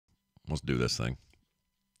Let's do this thing.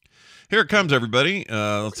 Here it comes, everybody.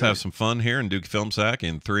 Let's have some fun here in Duke Film Sack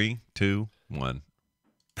in 3, 2, 1.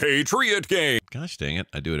 Patriot game. Gosh dang it.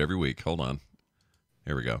 I do it every week. Hold on.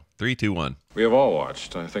 Here we go. 3, 2, 1. We have all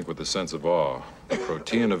watched, I think with a sense of awe, the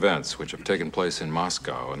protean events which have taken place in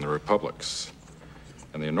Moscow and the republics,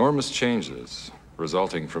 and the enormous changes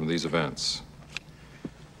resulting from these events.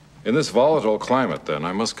 In this volatile climate, then,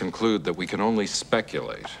 I must conclude that we can only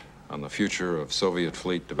speculate on the future of Soviet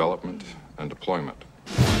fleet development and deployment.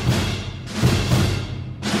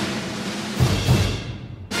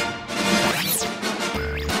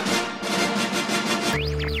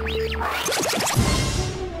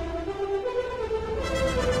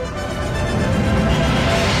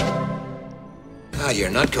 You're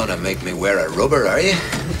not gonna make me wear a rubber, are you?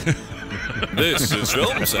 This is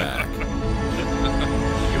Film Sack. You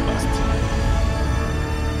must.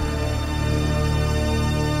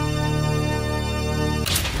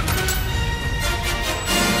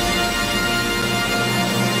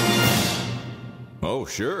 Oh,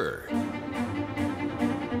 sure.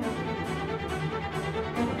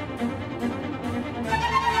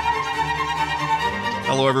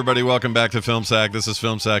 Hello, everybody. Welcome back to Film Sack. This is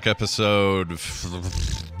Film Sack episode...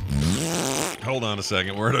 Hold on a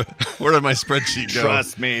second. Where did my spreadsheet go?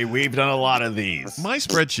 Trust me, we've done a lot of these. My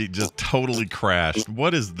spreadsheet just totally crashed.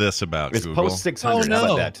 What is this about, It's Google? post 600. Oh, no. How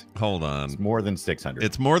about that? Hold on. It's more than 600.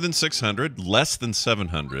 It's more than 600, less than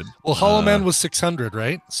 700. Well, Hollow Man was 600,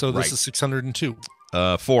 right? So this right. is 602.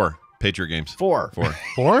 4 Patriot games. 4. 4.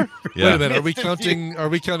 4? Yeah. Wait a minute. Are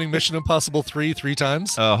we counting Mission Impossible 3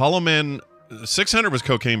 times? Hollow Man 600 was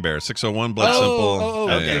Cocaine Bear. 601 Blood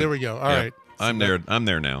Simple. Okay, there we go. All right. I'm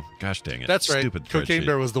there now. Gosh dang it. That's right. Stupid Cocaine spreadsheet.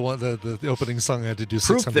 Bear was the one, the opening song I had to do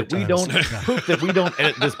Proof 600 that we times. proof that we don't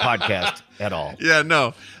edit this podcast at all. Yeah,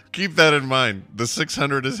 no. Keep that in mind. The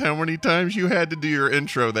 600 is how many times you had to do your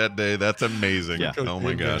intro that day. That's amazing. Yeah. Oh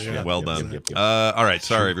my gosh. Yeah. Well Yep, done. yep, yep. All right.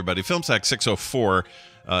 Sorry, everybody. Film Sack 604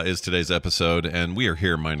 is today's episode, and we are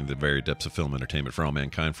here mining the very depths of film entertainment for all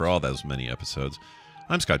mankind for all those many episodes.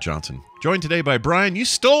 I'm Scott Johnson, joined today by Brian. You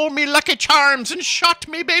stole me Lucky Charms and shot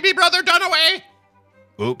me baby brother Dunaway.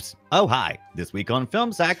 Oops. Oh, hi. This week on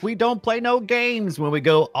Film Sack, we don't play no games when we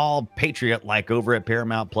go all Patriot-like over at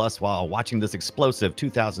Paramount Plus while watching this explosive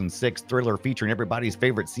 2006 thriller featuring everybody's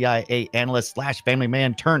favorite CIA analyst / family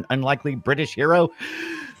man turned unlikely British hero.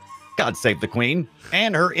 God save the Queen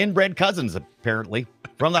and her inbred cousins, apparently.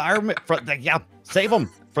 From the Irishman, save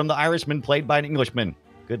them from the Irishman played by an Englishman.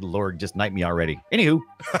 Good Lord, just night me already. Anywho,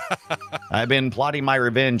 I've been plotting my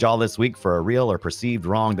revenge all this week for a real or perceived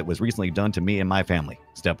wrong that was recently done to me and my family.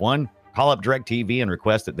 Step 1, call up DirecTV and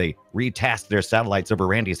request that they retask their satellites over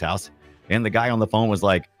Randy's house. And the guy on the phone was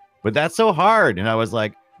like, but that's so hard. And I was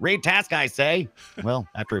like, retask, I say. Well,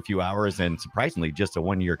 after a few hours and surprisingly just a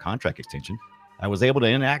 1-year contract extension, I was able to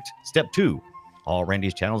enact Step 2. All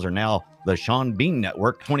Randy's channels are now the Sean Bean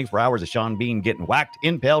Network. 24 hours of Sean Bean getting whacked,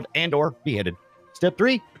 impaled, and or beheaded. Step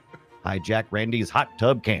 3, hijack Randy's hot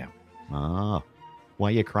tub cam. Ah,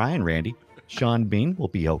 why you crying, Randy? Sean Bean will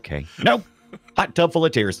be okay. Nope, hot tub full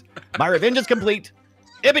of tears. My revenge is complete.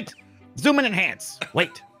 Ibit, zoom and enhance.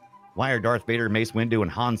 Wait, why are Darth Vader, Mace Windu,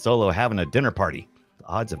 and Han Solo having a dinner party? The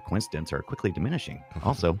odds of coincidence are quickly diminishing.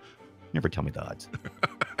 Also, never tell me the odds.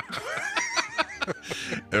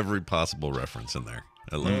 Every possible reference in there.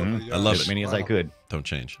 I love Mhm. it. I love As it. many as I could. Don't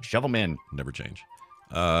change. Shove them in. Never change.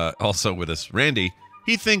 Also with us, Randy.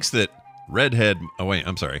 He thinks that redhead. Oh wait,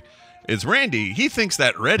 I'm sorry. It's Randy. He thinks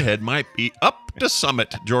that redhead might be up to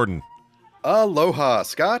summit. Jordan. Aloha,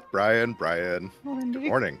 Scott, Brian. Good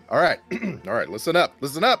morning. All right. All right. Listen up.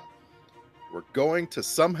 We're going to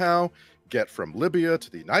somehow get from Libya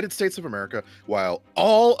to the United States of America while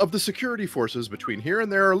all of the security forces between here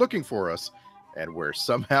and there are looking for us. And we're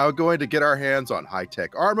somehow going to get our hands on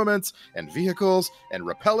high-tech armaments and vehicles and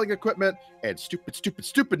repelling equipment and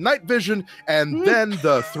stupid night vision. And then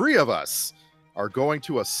the three of us are going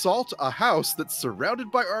to assault a house that's surrounded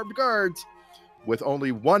by armed guards with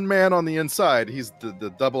only one man on the inside. He's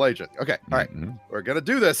the double agent. Okay, all right. We're going to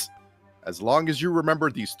do this as long as you remember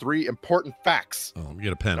these 3 important facts. Oh, let me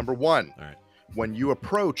get a pen. Number 1, All right. when you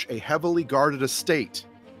approach a heavily guarded estate,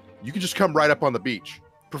 you can just come right up on the beach.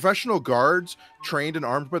 Professional guards trained and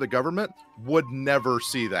armed by the government would never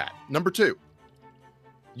see that. Number 2,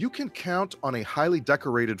 you can count on a highly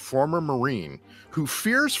decorated former Marine who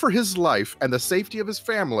fears for his life and the safety of his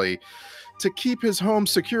family to keep his home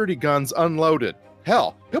security guns unloaded.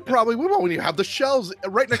 Hell, we won't even have the shells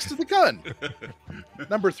right next to the gun.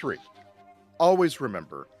 Number 3, always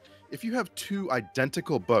remember, if you have 2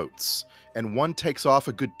 identical boats and one takes off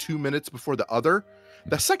a good 2 minutes before the other,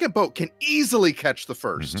 The second boat can easily catch the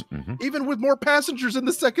first, even with more passengers in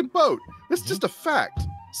the second boat. It's just a fact.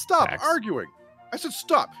 Stop arguing. I said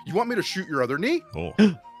stop. You want me to shoot your other knee? Oh,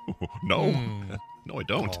 no. No, I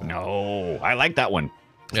don't. Oh. No, I like that one.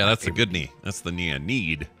 Yeah, that's the good knee. That's the knee I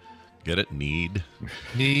need. Get it? Need.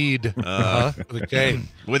 Okay.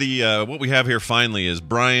 With the what we have here finally is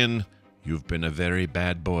Brian. You've been a very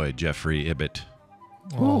bad boy, Jeffrey Ibbett.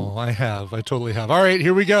 Oh, I have. I totally have. All right,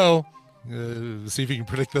 here we go. See if you can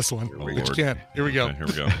predict this one. Oh, But Lord. you can't. Here we go. Okay, here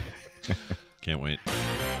we go. Can't wait.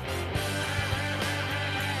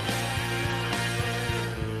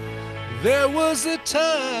 There was a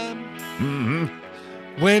time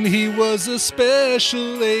when he was a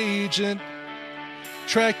special agent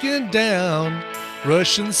tracking down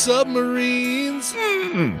Russian submarines.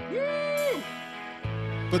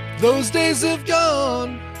 But those days have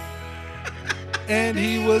gone, and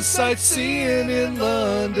he was sightseeing in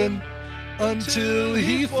London until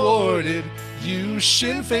he thwarted you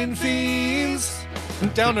Sinn Féin fiends.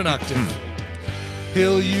 Down an octave.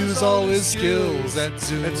 He'll use all his skills at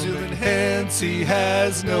Zoom Enhance. He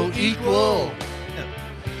has no equal.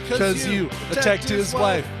 Cause you attacked his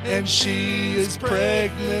wife and she is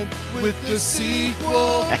pregnant with the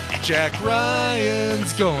sequel. Jack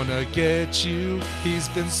Ryan's gonna get you. He's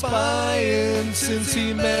been spying since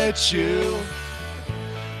he met you.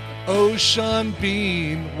 Oh, Sean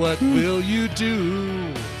Bean, what will you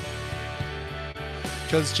do?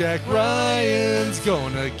 Cause Jack Ryan's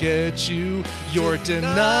gonna get you. You're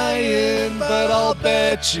denying, but I'll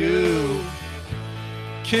bet you.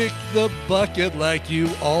 Kick the bucket like you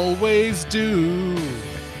always do.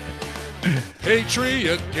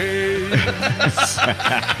 Patriot games.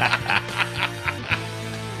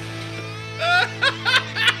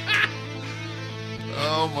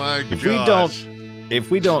 Oh my If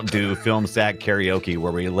we don't do film sack karaoke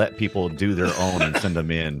where we let people do their own and send them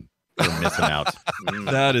in, we're missing out.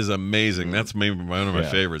 That is amazing. That's maybe one of my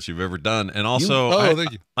favorites you've ever done. And also,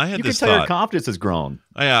 Thank you. I had You this can tell your thought. confidence has grown.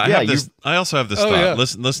 I also have this thought. yeah.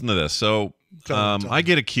 Listen to this. So, Tell me. I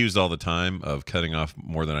get accused all the time of cutting off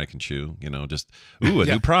more than I can chew. You know, just a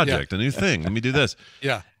new project, a new thing. Let me do this.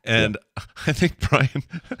 Yeah. And I think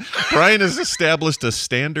Brian has established a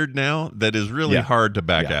standard now that is really hard to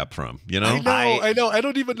back up from. You know, I know. I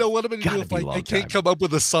don't even know what I'm going to do if I can't come up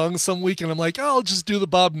with a song some week, and I'm like, oh, I'll just do the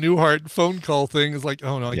Bob Newhart phone call thing. It's like,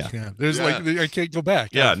 oh no, I can't. There's I can't go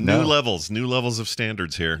back. new levels of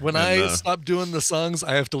standards here. When I stop doing the songs,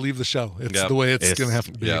 I have to leave the show. It's the way it's going to have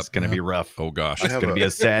to be. It's going to be rough. Oh gosh, It's going to be a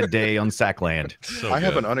sad day on Sackland. So I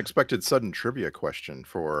have good. an unexpected sudden trivia question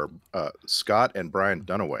for Scott and Brian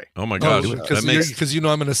Dunaway. Oh my gosh, because you know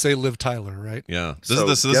I'm going to say Liv Tyler, right? Yeah, So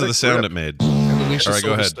this is get a the sound grip. it made. And Alicia All right,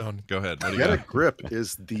 go ahead. Silverstone. Go ahead. What do you Get a got? Grip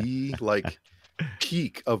is the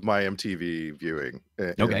peak of my MTV viewing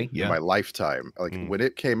in my lifetime. Like when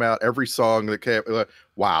it came out, every song that came,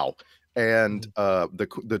 wow. And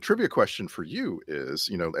the trivia question for you is,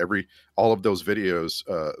 all of those videos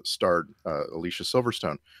starred Alicia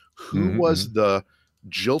Silverstone. Who was the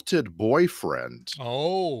jilted boyfriend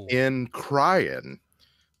in Crying,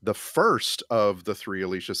 the first of the 3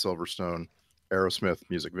 Alicia Silverstone Aerosmith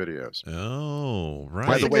music videos? Oh, right.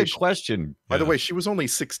 By the way, good question. By the way, she was only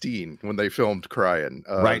 16 when they filmed Crying.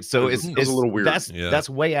 Right, so it was a little weird. That's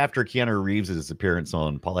way after Keanu Reeves' appearance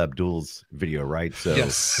on Paul Abdul's video, right? So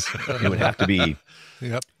Yes. it would have to be.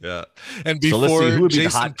 Yep. Yeah. And So let's see, before who would be the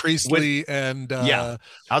Jason hot- Priestley and I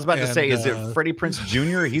was about to say, is it Freddie Prinze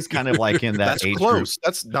Jr.? He's kind of like in that That's age close. group.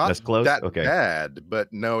 That's not close? that Okay. bad,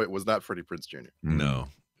 but no, it was not Freddie Prinze Jr. No.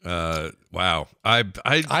 Wow. I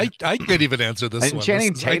can't even answer this And one.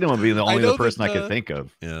 Channing This is- Tatum would be the only know other person that, I could think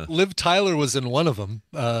of. Yeah. Liv Tyler was in one of them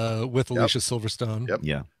with Alicia Silverstone. Yep.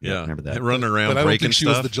 Yeah. Yeah. Remember that? Running around But I don't breaking think she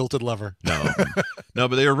was stuff. the jilted lover. No,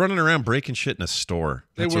 but they were running around breaking shit in a store.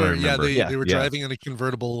 They That's what I were, remember. they were driving in a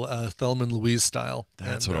convertible Thelma and Louise style.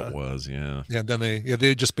 That's and, what it was. Yeah. Yeah. Then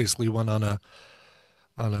they just basically went on a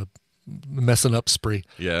messing up spree.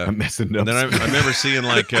 Yeah. I'm messing up. And then I remember seeing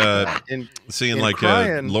in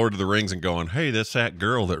Crying- Lord of the Rings and going, hey, that's that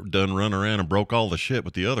girl that done run around and broke all the shit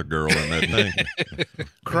with the other girl in that thing.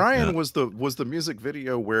 Crying was the music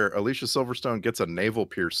video where Alicia Silverstone gets a navel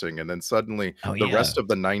piercing, and then suddenly the rest of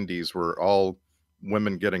the 90s were all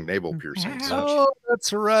women getting navel piercings. Oh,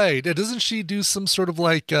 that's right. Doesn't she do some sort of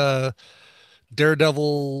like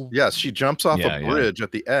Daredevil? Yes, she jumps off a bridge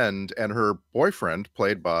at the end, and her boyfriend,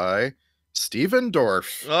 played by Steven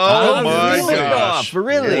Dorff. Oh, my really? gosh.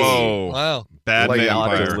 Really? Whoa. Wow. Bad Like, I'll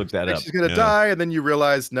have to vampire. look that up. She's gonna Yeah. die, and then you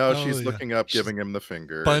realize no, Oh, she's yeah. looking up, She's giving him the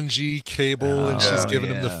finger. Bungee cable, and she's Oh,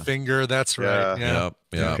 giving him the yeah. finger. That's right. Yeah.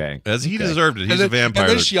 Yeah. Okay. As he Okay. deserved it. He's And a then, vampire. and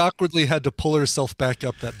then that- she awkwardly had to pull herself back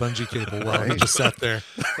up that bungee cable while he just sat there.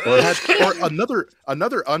 or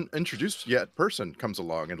another unintroduced yet person comes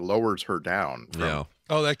along and lowers her down. yeah.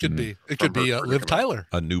 Oh, that could be. It could From be her Liv predicament. Tyler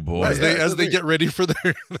A new boy. as yeah, they that's the thing. get ready for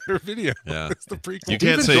their video. Yeah. It's the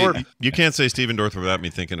prequel. You can't say Steven Dorff without me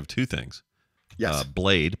thinking of two things. Yes.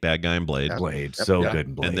 Blade, bad guy in Blade. Blade, Yep. so Yeah. good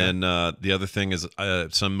in Blade. And then the other thing is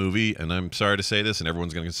some movie, and I'm sorry to say this, and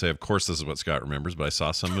everyone's going to say, of course, this is what Scott remembers, but I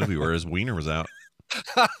saw some movie where his wiener was out.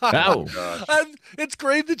 oh, Gosh. And it's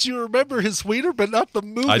great that you remember his wiener, but not the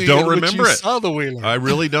movie. I don't in which remember you it. Saw the wiener. I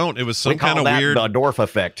really don't. It was some we call kind of that weird. the Dorff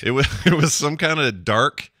effect. It was some kind of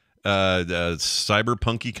dark,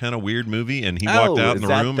 cyberpunky kind of weird movie, and he walked out in is the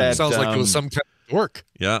that room. that- And, Sounds like it was some kind of dork.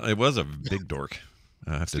 yeah, it was a big dork.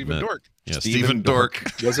 I have to Steven admit. Dork. Yeah, Steven Steven Dork.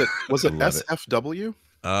 Was it Love it. SFW?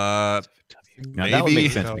 Now, that would maybe.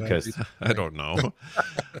 make sense No, because I don't know.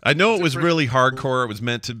 I know it was really hardcore. It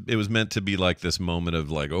was meant to be like this moment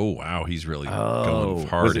of like, oh wow, he's really going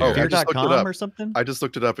hard was it here. I just looked it Fear.com up. or something? I just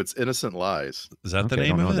looked it up. It's Innocent Lies. Is that the Okay, I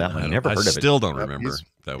name don't of know it? that one. I Never don't- heard I of it. still don't Yep, remember. he's-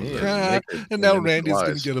 That was yeah. it. Naked And now Innocent Randy's going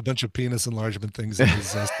Lies. to get a bunch of penis enlargement things in his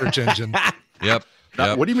search engine. Yep.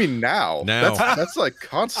 Yep. What do you mean now? Now. That's like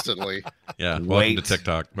constantly. Yeah. Welcome to Wait.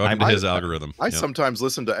 TikTok. Welcome to his algorithm. I Yep. sometimes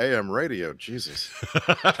listen to AM radio. Jesus.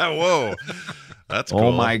 Whoa. That's cool.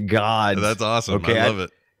 Oh my God. That's awesome. Okay, I love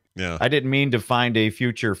it. Yeah. I didn't mean to find a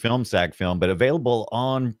future film sack film, but available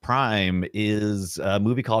on Prime is a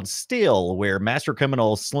movie called Still, where master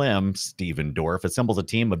criminal Slim, Steven Dorff, assembles a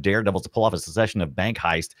team of daredevils to pull off a succession of bank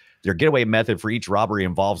heists. Their getaway method for each robbery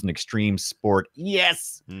involves an extreme sport.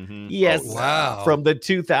 Yes. Mhm. Yes. Oh, wow. From the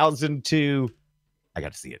 2002. I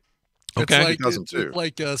got to see it. Okay. It's like, 2002. it's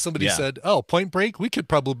like somebody Yeah. said, oh, Point Break, we could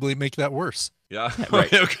probably make that worse. Yeah.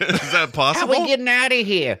 Right. Okay. Is that possible? getting out of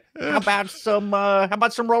here? How about some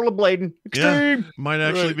rollerblading? Yeah. Extreme. Might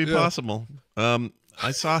actually Right, be yeah. possible.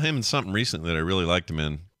 I saw him in something recently that I really liked him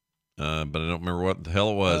in, but I don't remember what the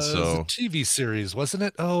hell it was. It was a So, TV series, wasn't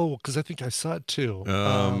it? Oh, because I think I saw it too.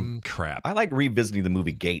 crap. I like revisiting the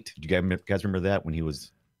movie Gate. Do you guys remember that when he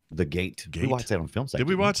was the Gate? We Gate? watched that on film sack. Did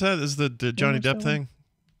we didn't watch that? Is the Johnny think Depp so. thing?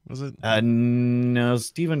 Was it? No,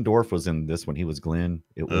 Steven Dorff was in this one. He was Glenn.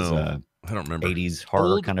 It was Oh, I don't remember. 80s horror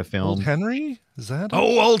Old- kind of film. Old Henry? Is that it?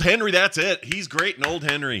 Oh, Old Henry. That's it. He's great in Old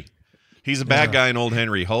Henry. He's a bad Yeah. guy in Old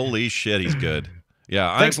Henry. Holy shit, he's good.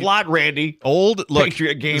 Yeah. Thanks a lot, Randy. Old. Look.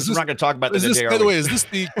 Patriot Games. is We're this- not going to talk about Is this this, today. by are the we? way, is this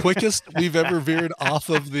the quickest we've ever veered off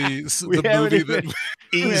of the We haven't movie even- that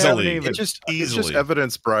Easily. even- It's just Easily.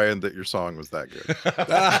 evidence, Brian, that your song was that good.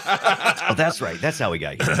 Oh, that's right. That's how we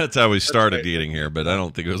got here. That's how we started getting here, but I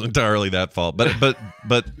don't think it was entirely that fault.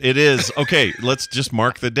 But it is okay. Let's just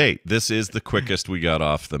mark the date. This is the quickest we got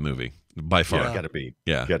off the movie by far. Got to be.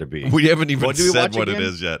 Yeah. Got to be. We haven't even Well, do we said watch what again? it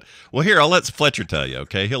is yet. Well, here I'll let Fletcher tell you.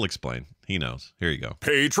 Okay, he'll explain. He knows. Here you go.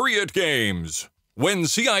 Patriot Games. When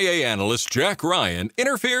CIA analyst Jack Ryan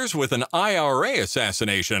interferes with an IRA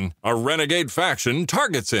assassination, a renegade faction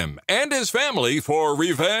targets him and his family for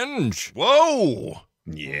revenge. Whoa.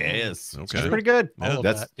 Yes. Okay. That's pretty good. Yeah. all of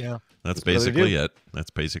That's that. Yeah. That's what they basically do. it. That's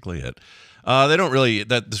basically it. They don't really.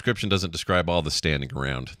 That description doesn't describe all the standing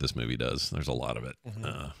around. This movie does. There's a lot of it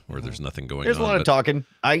where there's nothing going There's on. a lot of but- talking.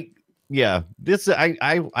 This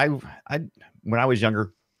I when I was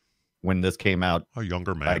younger, when this came out, A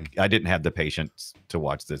younger man. I didn't have the patience to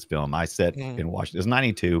watch this film. I sat and watched it. It was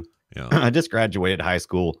 92. Yeah. I just graduated high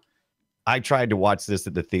school. I tried to watch this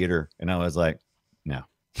at the theater and I was like, no,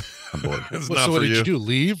 I'm bored. It's So not what for did you. you do?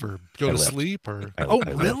 Leave or go I to left. sleep or? I Oh,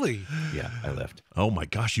 left. really? Yeah, I left. Oh my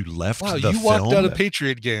gosh, you left Wow, the you film. walked out of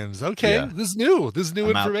Patriot Games. Okay, Yeah. this is new. This is new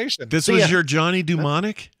I'm out. information. This See was ya. your Johnny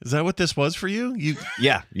Mnemonic? Is that what this was for you? You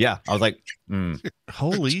Yeah. I was like,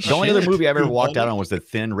 holy shit. the only other movie I ever walked out on was The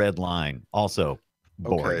Thin Red Line. Also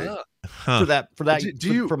boring. Okay. Huh. For that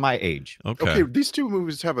Do you- for my age. Okay. Okay, these two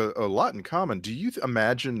movies have a lot in common. Do you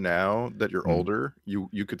imagine now that you're older,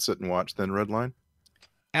 you could sit and watch Thin Red Line?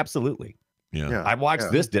 Absolutely. Yeah. Yeah, I watched yeah.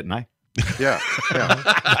 this, didn't I? Yeah, yeah.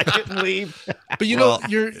 I didn't leave. But you Well, know,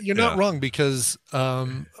 you're not yeah. wrong because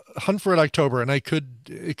Hunt for Red October, and it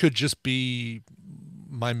could just be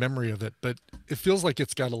my memory of it, but it feels like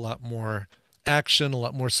it's got a lot more action, a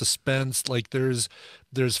lot more suspense. Like there's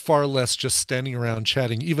far less just standing around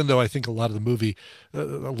chatting, even though I think a lot of the movie, a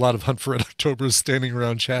lot of Hunt for Red October is standing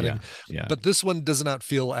around chatting. Yeah. But this one does not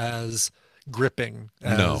feel as gripping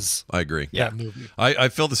No, as I agree. that movie. I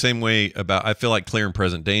feel the same way about. I feel like Clear and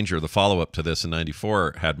Present Danger, the follow up to this in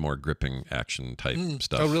 '94, had more gripping action type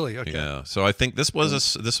stuff. Oh, really? Okay. Yeah. So I think this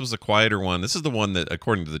was a quieter one. This is the one that,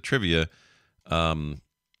 according to the trivia,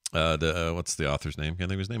 what's the author's name? Can't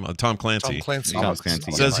think of his name. Tom Clancy. Tom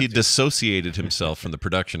Clancy Says he dissociated himself from the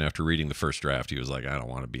production after reading the first draft. He was like, I don't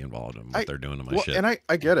want to be involved in what they're doing to my shit. And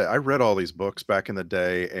I get it. I read all these books back in the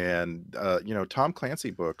day, and Tom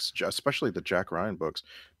Clancy books, especially the Jack Ryan books,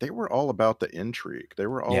 they were all about the intrigue. They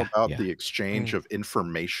were all about the exchange of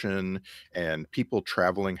information and people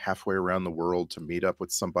traveling halfway around the world to meet up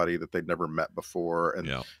with somebody that they'd never met before.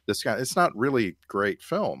 And this guy, it's not really great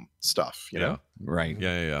film stuff, you know? Right.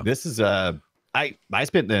 Yeah. This is I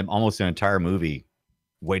spent almost an entire movie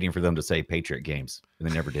waiting for them to say Patriot games, and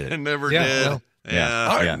they never did it. And never did. Well, Yeah.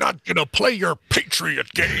 I'm not gonna play your Patriot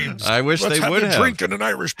games. I wish Let's they would have. Drink in an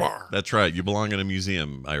Irish bar. That's right. You belong in a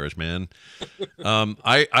museum, Irish man.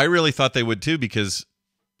 I really thought they would too, because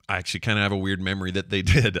I actually kind of have a weird memory that they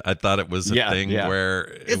did. I thought it was a thing where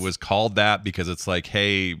it was called that because it's like,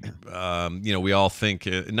 hey, we all think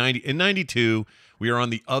in '92 we were on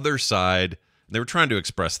the other side. They were trying to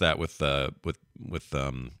express that with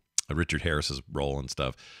Richard Harris's role and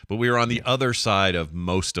stuff, but we were on the other side of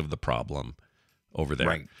most of the problem over there.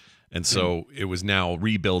 Right. And so it was now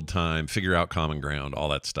rebuild time, figure out common ground, all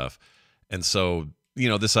that stuff. And so,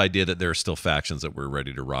 this idea that there are still factions that we're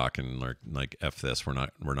ready to rock and like F this, we're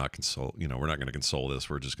not going to console this.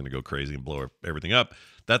 We're just going to go crazy and blow everything up.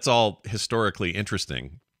 That's all historically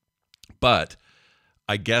interesting. But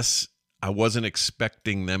I guess I wasn't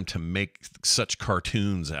expecting them to make such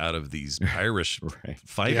cartoons out of these Irish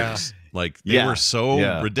fighters. Like they were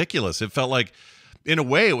so ridiculous. It felt like, in a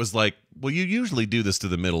way, it was like, well, you usually do this to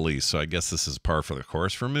the Middle East, so I guess this is par for the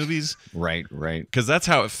course for movies. Right. Because that's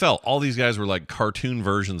how it felt. All these guys were like cartoon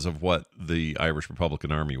versions of what the Irish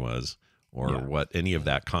Republican Army was, or what any of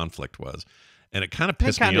that conflict was. And it kind of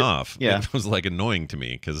pissed me off. Yeah. It was like annoying to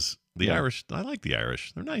me because the Irish, I like the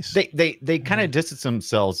Irish. They're nice. They kind of distance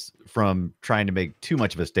themselves from trying to make too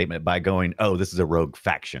much of a statement by going, oh, this is a rogue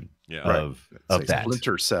faction of that.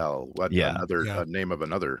 Splinter Cell. Another name of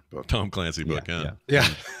another book. Tom Clancy book. Yeah.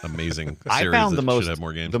 Amazing series. I found should have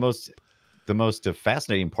more games. the most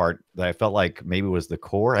fascinating part that I felt like maybe was the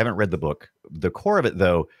core. I haven't read the book. The core of it,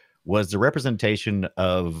 though, was the representation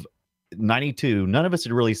of '92. None of us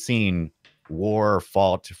had really seen war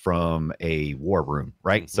fought from a war room,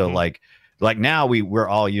 right? So like now we're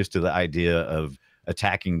all used to the idea of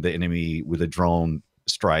attacking the enemy with a drone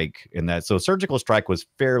strike, and that so surgical strike was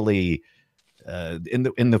fairly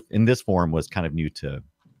in this form was kind of new to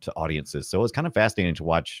audiences. So it was kind of fascinating to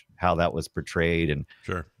watch how that was portrayed, and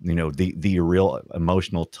the real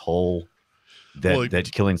emotional toll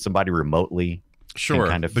that killing somebody remotely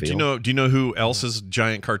kind of but feel. do you know who else's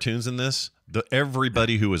giant cartoons in this?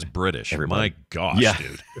 Everybody who was British. Everybody. My gosh,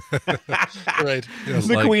 dude. Right.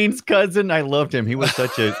 The Queen's cousin. I loved him. He was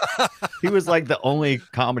he was like the only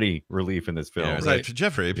comedy relief in this film. Yeah, like,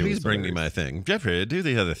 Jeffrey, please bring me my thing. Jeffrey, do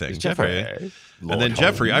the other thing. Jeffrey. Lord And then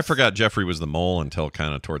Jeffrey, Holmes. I forgot Jeffrey was the mole until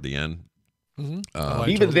kind of toward the end.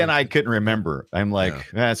 Even then, I couldn't remember. I'm like,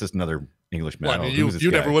 it's just another Englishman. Well, I mean,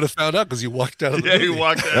 you never would have found out because you walked out of the movie. you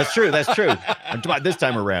walked out. That's true. That's true. I'm talking about this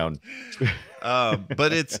time around.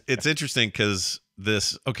 But it's interesting because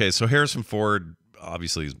so Harrison Ford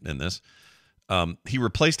obviously is in this. He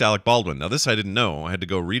replaced Alec Baldwin. Now this I didn't know. I had to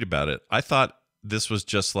go read about it. I thought this was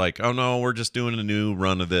just like, oh no, we're just doing a new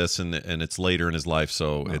run of this, and it's later in his life,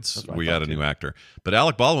 so we got a new actor. But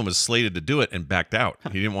Alec Baldwin was slated to do it and backed out.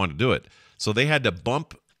 He didn't want to do it, so they had to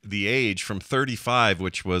bump the age from 35,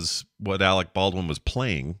 which was what Alec Baldwin was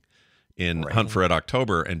playing in Hunt for Red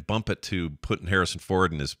October, and bump it to putting Harrison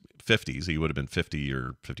Ford in his 50s. He would have been 50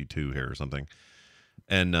 or 52 here or something,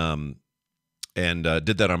 and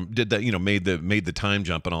did that made the time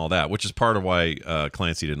jump and all that, which is part of why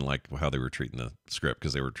Clancy didn't like how they were treating the script,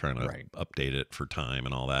 because they were trying to update it for time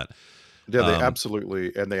and all that. Yeah,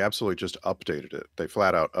 they absolutely just updated it. They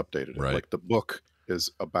flat out updated it. Right. Like the book is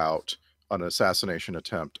about an assassination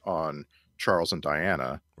attempt on Charles and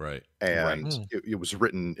Diana. Right. And it was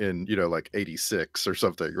written in, like 86 or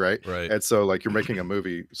something, right? Right. And so like you're making a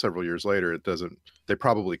movie several years later, they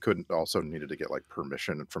probably couldn't also needed to get like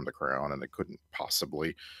permission from the Crown, and they couldn't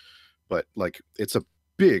possibly, but like it's a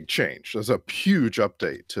big change. There's a huge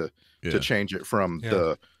update to change it from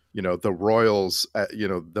the royals,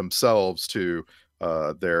 themselves to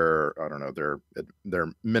their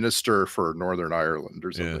minister for Northern Ireland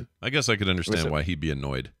or something. I guess I could understand why he'd be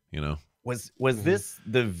annoyed, Was this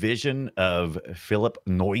the vision of Philip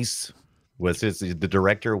Noyce Was the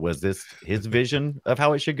director? Was this his vision of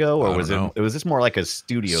how it should go, or was was this more like a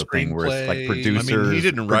studio thing where it's like Screenplay. producers? I mean, he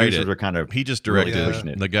didn't write it. Were kind of He just really directed pushing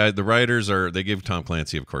it. The writers they gave Tom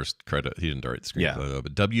Clancy, of course, credit. He didn't write the screenplay though,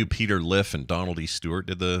 but W. Peter Liff and Donald E. Stewart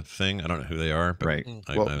did the thing. I don't know who they are, but Right.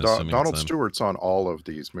 Well, I'm assuming Donald it's them. Stewart's on all of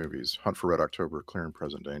these movies: Hunt for Red October, Clear and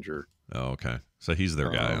Present Danger. Oh, okay. So he's their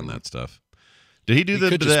guy on that stuff. Did he do the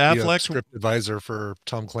could just be a Affleck? script advisor for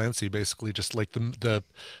Tom Clancy, basically, just like the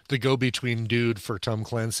go-between dude for Tom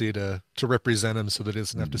Clancy to represent him, so that he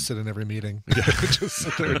doesn't have to sit in every meeting. Just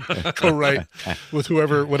sit there and co-write with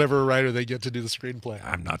whatever writer they get to do the screenplay.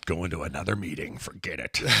 I'm not going to another meeting. Forget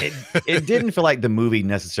it. It didn't feel like the movie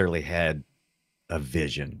necessarily had a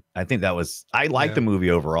vision. I think I liked the movie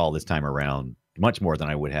overall this time around much more than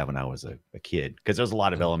I would have when I was a kid, because there's a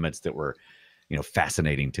lot of elements that were,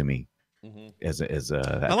 fascinating to me. As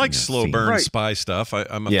I like slow burn spy stuff.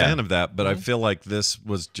 I'm a fan of that, but I feel like this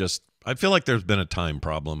was just. I feel like there's been a time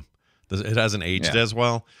problem. It hasn't aged as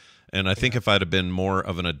well, and I think if I'd have been more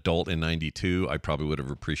of an adult in '92, I probably would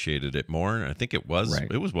have appreciated it more. And I think it was.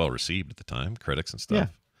 It was well received at the time, critics and stuff.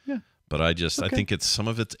 Yeah. But I think some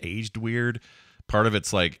of it's aged weird. Part of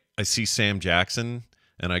it's like I see Sam Jackson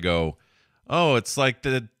and I go, oh, it's like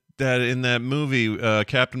that in that movie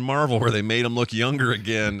Captain Marvel where they made him look younger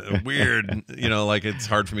again. Weird, like it's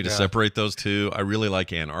hard for me to separate those two. I really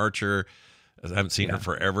like Ann Archer. I haven't seen her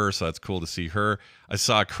forever, so that's cool to see her. I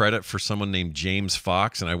saw a credit for someone named James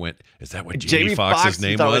Fox, and I went, "Is that what Jamie Foxx's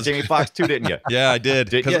name was?" Jamie Foxx too, didn't you? Yeah, I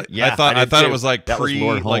did. Did you? Yeah, I thought it was like that was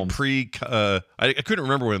Lord Holmes. I couldn't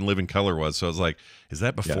remember when Living Color was, so I was like, "Is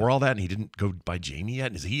that before all that?" And he didn't go by Jamie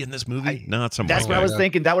yet. Is he in this movie? No, it's somewhere. That's what I was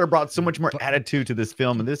thinking. That would have brought so much more attitude to this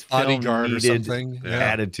film, and this film Bodyguard needed or something.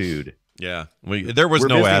 attitude. Yeah, there was We're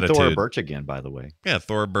no visiting attitude. Thora Birch again, by the way. Yeah,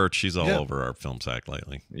 Thora Birch. She's all over our film sack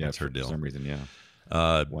lately. Yeah, that's her for deal. some reason,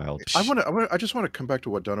 wild. I just want to come back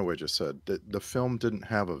to what Dunaway just said, that the film didn't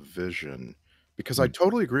have a vision, because I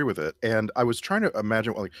totally agree with it. And I was trying to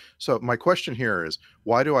imagine, so my question here is,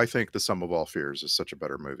 why do I think The Sum of All Fears is such a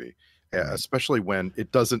better movie? Especially when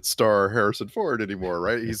it doesn't star Harrison Ford anymore,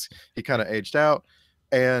 right? He kind of aged out.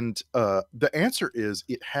 And the answer is,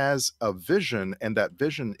 it has a vision, and that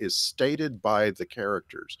vision is stated by the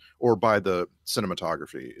characters or by the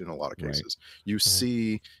cinematography in a lot of cases. You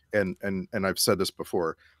see, and I've said this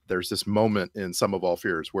before, there's this moment in Sum of All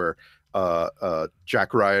Fears where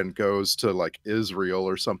Jack Ryan goes to like Israel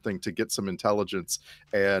or something to get some intelligence,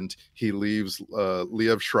 and he leaves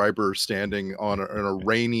Liev Schreiber standing on a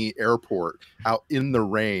rainy airport out in the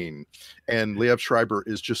rain, and Liev Schreiber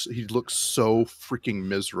he looks so freaking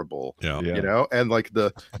miserable, and like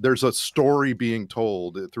there's a story being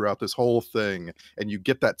told throughout this whole thing, and you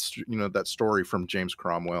get that that story from James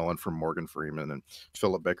Cromwell and from Morgan Freeman and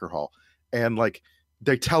Philip Baker Hall, and like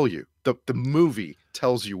they tell you, the movie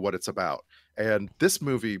tells you what it's about. And this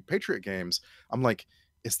movie, Patriot Games, I'm like,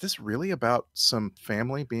 is this really about some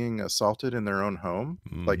family being assaulted in their own home?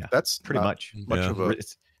 That's pretty much of a...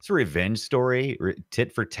 It's a revenge story,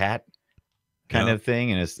 tit for tat kind of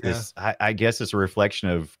thing. And I guess it's a reflection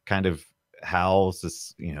of kind of how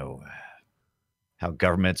this, how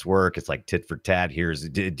governments work. It's like tit for tat.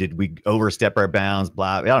 Did we overstep our bounds?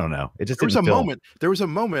 Blah. I don't know. It just there was a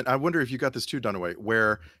moment. I wonder if you got this too, Dunaway,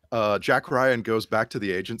 where Jack Ryan goes back to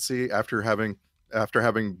the agency after having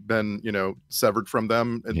been severed from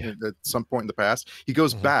them at some point in the past. He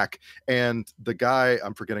goes back, and the guy,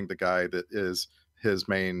 I'm forgetting the guy that is his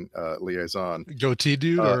main liaison, goatee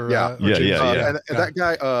dude, and that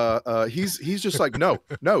guy, he's just like, no,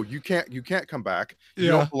 you can't come back. You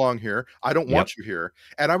don't belong here. I don't want you here.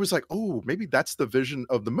 And I was like, oh, maybe that's the vision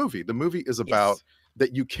of the movie. The movie is about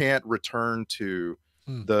that you can't return to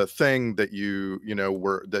the thing that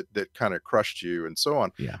were that kind of crushed you and so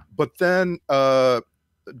on. But then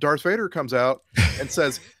Darth Vader comes out and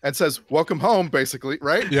says, welcome home, basically,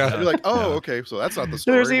 right? And you're like, oh, okay, so that's not the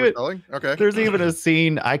story we're telling. Okay. There's even a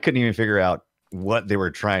scene I couldn't even figure out what they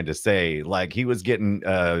were trying to say. Like, he was getting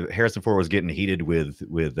Harrison Ford was getting heated with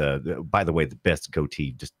by the way, the best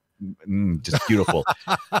goatee, just beautiful.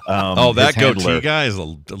 That goatee guy is a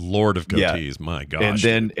lord of goatees. My gosh.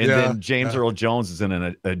 And then James Earl Jones is in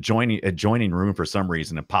an adjoining room for some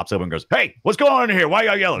reason, and pops up and goes, "Hey, what's going on here? Why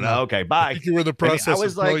y'all yelling?" Oh, okay, bye. I think you were in the process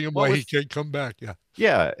of telling him why he can't come back.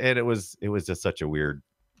 Yeah, and it was just such a weird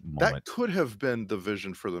moment. That could have been the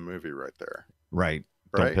vision for the movie right there. Right.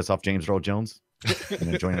 Don't piss off James Earl Jones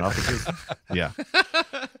in adjoining offices. Yeah.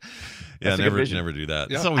 Yeah, never do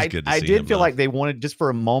that. It's always good to see I did him, feel like they wanted, just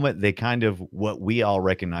for a moment, they kind of, what we all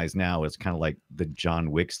recognize now is kind of like the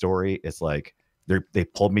John Wick story. It's like they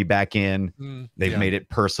pulled me back in. They've made it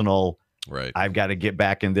personal. Right. I've got to get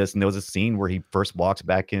back in this. And there was a scene where he first walks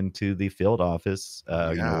back into the field office,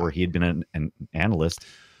 where he had been an analyst.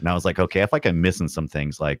 And I was like, okay, I feel like I'm missing some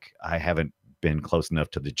things. Like I haven't been close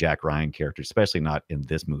enough to the Jack Ryan character, especially not in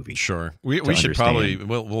this movie. Sure. We should probably,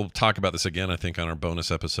 we'll talk about this again, I think, on our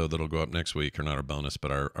bonus episode that'll go up next week, or not our bonus,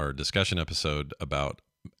 but our discussion episode about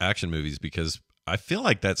action movies, because I feel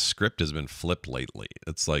like that script has been flipped lately.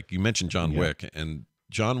 It's like you mentioned John Wick, and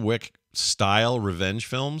John Wick style revenge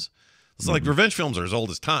films. It's like revenge films are as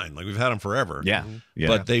old as time. Like we've had them forever. Yeah.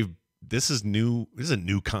 But this is new. This is a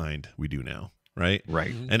new kind we do now. Right.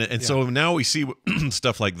 And so now we see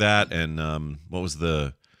stuff like that. And what was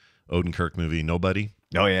the Odenkirk movie? Nobody.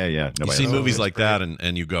 Oh yeah. Nobody. You see movies like that,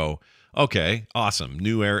 and you go, okay, awesome,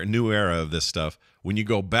 new era of this stuff. When you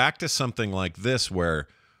go back to something like this, where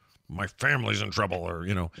my family's in trouble, or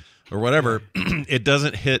or whatever, it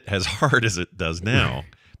doesn't hit as hard as it does now.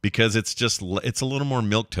 Because it's a little more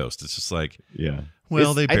milquetoast. It's just like,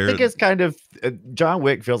 well, I think it's kind of John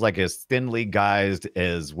Wick feels like as thinly guised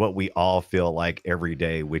as what we all feel like every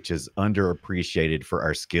day, which is underappreciated for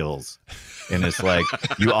our skills. And it's like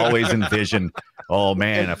you always envision, oh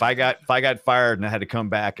man, if I got fired and I had to come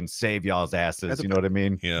back and save y'all's asses, you know what I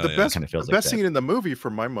mean? Yeah. The best scene in the movie, for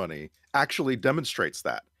my money, actually demonstrates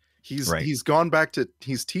that. He's gone back to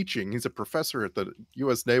he's teaching. He's a professor at the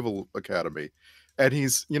U.S. Naval Academy. And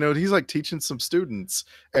he's like teaching some students,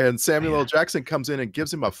 and Samuel L. Jackson comes in and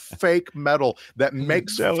gives him a fake medal that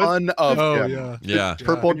makes fun of him. Yeah.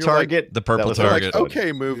 Purple target. Like, the purple target. Like,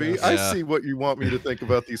 okay, movie. I see what you want me to think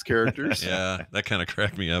about these characters. Yeah, that kind of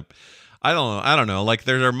cracked me up. I don't know. Like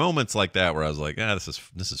there are moments like that where I was like, this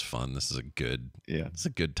is fun. This is a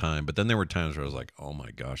good time. But then there were times where I was like, oh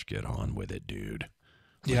my gosh, get on with it, dude.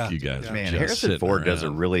 Like, you guys, man. Harrison Ford does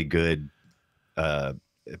a really good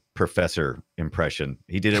professor impression.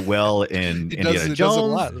 He did it well in Indiana Jones. Does it a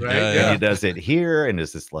lot, right? And he does it here, and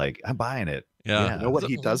it's just like, I'm buying it. Yeah. You know what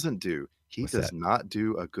he doesn't do? He does not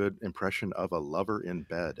do a good impression of a lover in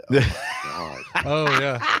bed. Oh my god. Oh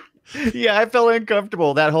yeah. Yeah, I felt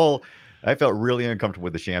uncomfortable. I felt really uncomfortable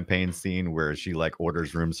with the champagne scene where she like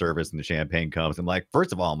orders room service and the champagne comes. I'm like,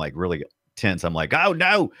 first of all, I'm like really tense. I'm like, oh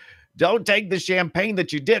no, don't take the champagne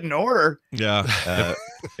that you didn't order. Yeah.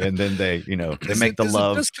 And then they make the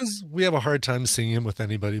love. Just because we have a hard time seeing him with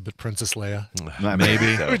anybody but Princess Leia.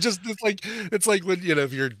 Maybe. It's like when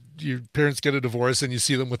if your parents get a divorce and you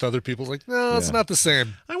see them with other people. It's like, no, it's not the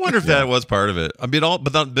same. I wonder if that was part of it. I mean,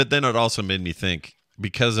 but then it also made me think,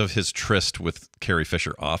 because of his tryst with Carrie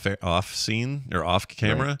Fisher off scene or off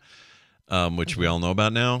camera, which we all know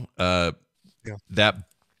about now. That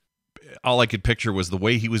all I could picture was the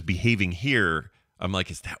way he was behaving here. I'm like,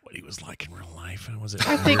 is that what he was like in real life? And was it?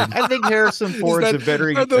 I think Harrison Ford's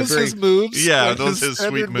are those his moves? Yeah, like those his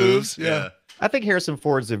sweet moves. Yeah. I think Harrison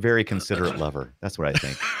Ford's a very considerate lover. That's what I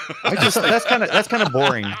think. That's kind of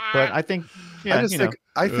boring, but I think. Yeah,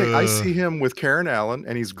 I see him with Karen Allen,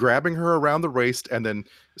 and he's grabbing her around the waist and then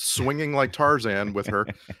swinging like Tarzan with her,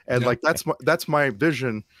 and like that's my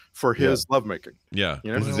vision for his lovemaking. Yeah,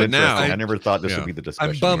 now I never thought this would be the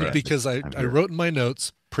discussion. I'm bummed because I wrote in my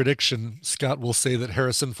notes prediction. Scott will say that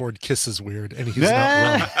Harrison Ford kisses weird, and he's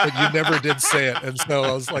not wrong. But you never did say it, and so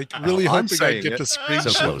I was like really hoping I'd get to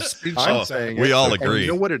screenshot. I'm saying we all agree. And you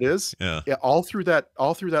know what it is? Yeah. All through that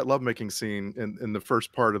lovemaking scene in the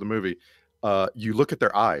first part of the movie. You look at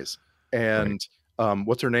their eyes, and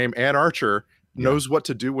what's her name? Ann Archer knows what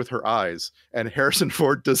to do with her eyes, and Harrison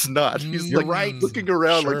Ford does not. He's looking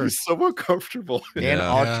around like he's so uncomfortable.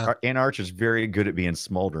 Ann Archer's very good at being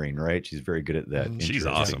smoldering, right? She's very good at that. She's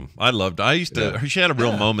awesome. I used to. She had a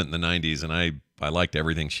real moment in the '90s, and I liked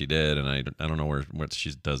everything she did. And I don't know what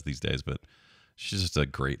she does these days, but she's just a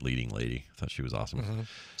great leading lady. I thought she was awesome,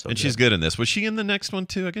 and she's good in this. Was she in the next one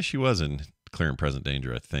too? I guess she was in Clear and Present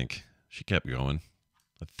Danger. I think. She kept going,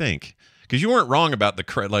 I think, because you weren't wrong about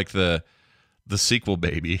the sequel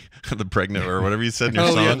baby, the pregnant or whatever you said in your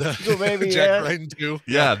song. The baby, Jack Ryan too.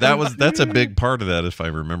 Yeah, that's a big part of that, if I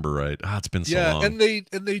remember right. It's been so long. And they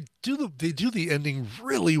do the ending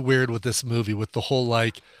really weird with this movie, with the whole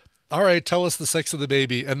like, all right, tell us the sex of the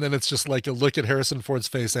baby, and then it's just like a look at Harrison Ford's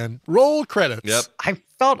face and roll credits. Yep. I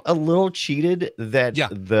felt a little cheated that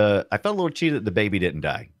the baby didn't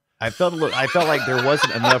die. I felt like there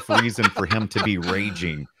wasn't enough reason for him to be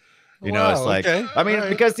raging. It's like, I mean,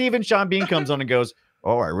 because even Sean Bean comes on and goes,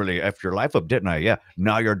 "Oh, I really effed your life up, didn't I? Yeah.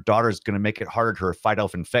 Now your daughter's going to make it harder to fight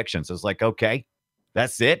off infections." It's like, okay,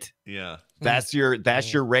 that's it. Yeah. That's your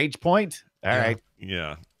rage point. All right.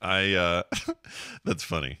 Yeah. That's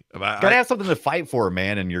funny. Gotta have something to fight for,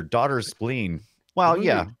 man. And your daughter's spleen. Well,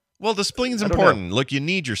 yeah. Well, the spleen's I don't important. Look, you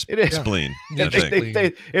need your It is. spleen. Yeah. I If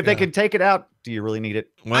think. they can take it out, do you really need it?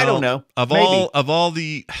 I Well, don't know. Of Maybe. all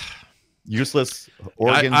the, Useless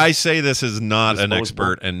organs. I say this is not an Disposable.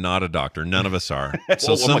 expert and not a doctor. None of us are.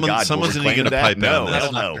 So Oh my God, someone's we're going to claiming that? pipe in No, on this.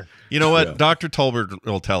 hell no. You know what? Yeah. Dr. Tolbert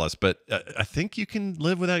will tell us, but I think you can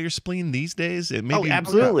live without your spleen these days. It may Oh,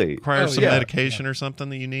 absolutely. requires some yeah. medication or something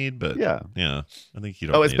that you need, but Yeah. I think you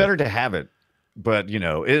don't. Oh, it's need better it. to have it, but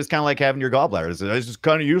it's kind of like having your gallbladder. It's just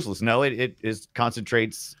kind of useless. No, it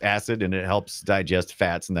concentrates acid and it helps digest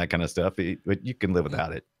fats and that kind of stuff. But you can live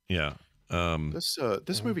without it. Yeah.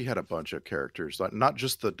 This movie had a bunch of characters, not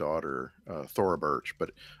just the daughter, Thora Birch,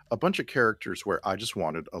 but a bunch of characters where I just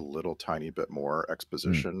wanted a little tiny bit more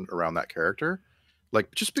exposition around that character.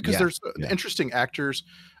 Like, just because there's interesting actors,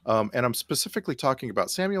 and I'm specifically talking about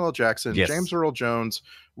Samuel L. Jackson, Yes. James Earl Jones,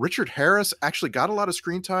 Richard Harris actually got a lot of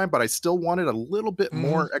screen time, but I still wanted a little bit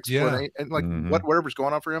more explanation, and like whatever's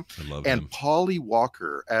going on for him. I love And him. Polly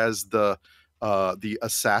Walker as the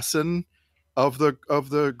assassin of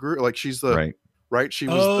the group, like she's the right. She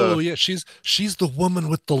was yeah, she's the woman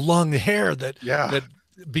with the long hair that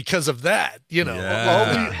because of that,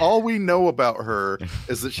 all we know about her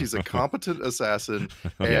is that she's a competent assassin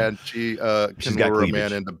and she can got lure a cleavage.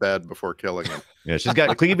 man into bed before killing him. Yeah, she's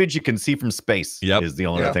got cleavage you can see from space. Yep. Is the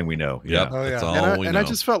only thing we know. Yep. Yeah. That's all And we I know.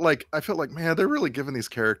 just felt like man, they're really giving these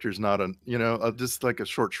characters not just like a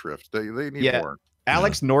short shrift. They need more.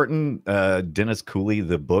 Alex Norton, Dennis Cooley,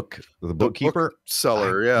 the bookkeeper,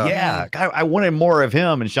 seller. I wanted more of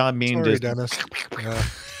him, and Sean Bean Sorry, just Dennis. Yeah.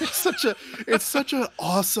 It's such an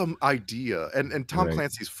awesome idea, and Tom Right.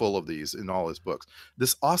 Clancy's full of these in all his books.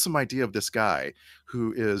 This awesome idea of this guy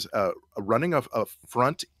who is running a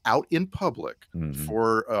front out in public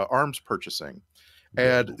for arms purchasing.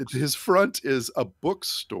 And his front is a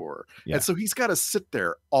bookstore. Yeah. And so he's got to sit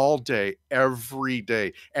there all day, every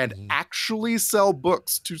day, and actually sell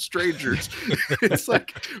books to strangers. It's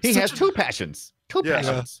like he such has two passions.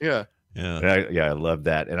 Yeah. I love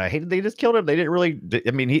that, and I hated they just killed him. They didn't really.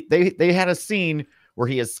 I mean, they had a scene where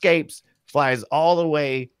he escapes, flies all the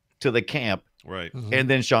way to the camp, Right. and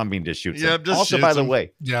then Sean Bean just shoots him. just Also, shoots by the him.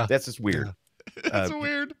 way, Yeah. that's just weird. It's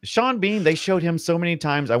weird. Sean Bean, they showed him so many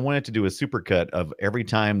times. I wanted to do a supercut of every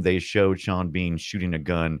time they showed Sean Bean shooting a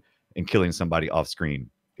gun and killing somebody off screen.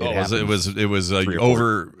 It was three or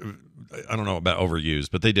over. I don't know about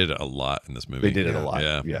overused, but they did it a lot in this movie. They did it a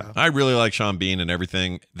lot. Yeah. I really like Sean Bean and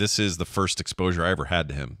everything. This is the first exposure I ever had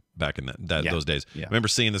to him back in those days. Yeah. I remember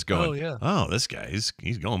seeing this going, Oh, this guy, he's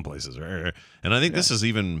going places. And I think this is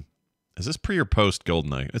even, is this pre or post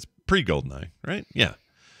GoldenEye? It's pre-GoldenEye, right? Yeah.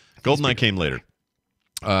 GoldenEye came later.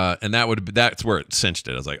 And that's where it cinched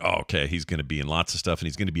it. I was like, oh, okay, he's going to be in lots of stuff and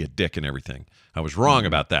he's going to be a dick and everything. I was wrong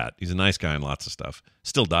about that. He's a nice guy in lots of stuff.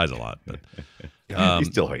 Still dies a lot, but He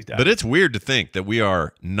still hates that. but it's weird to think that we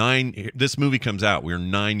are this movie comes out, we're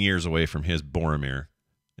 9 years away from his Boromir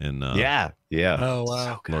in yeah. Oh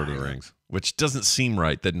wow. Lord of the Rings, which doesn't seem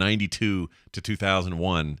right that 92 to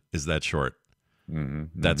 2001 is that short.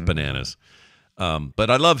 That's bananas. But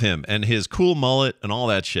I love him and his cool mullet and all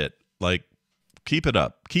that shit. Like, keep it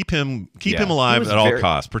up. Keep him alive at all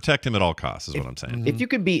costs. Protect him at all costs is what I'm saying. If you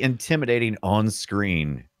could be intimidating on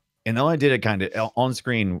screen, and they only did it kind of on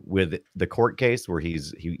screen with the court case where he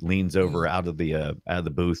leans over out of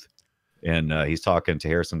the booth and he's talking to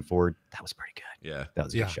Harrison Ford. That was pretty good. Yeah. That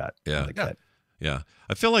was a good shot. Yeah. I like that. Yeah.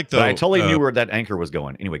 I feel like though But I totally knew where that anchor was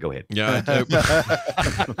going. Anyway, go ahead. Yeah.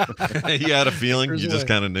 You had a feeling. There's You a just way.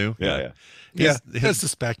 kind of knew. Yeah. As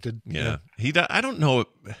suspected. Yeah. I don't know.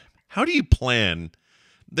 How do you plan?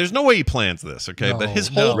 There's no way he plans this, okay? But his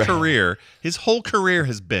whole career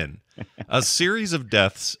has been a series of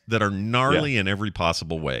deaths that are gnarly in every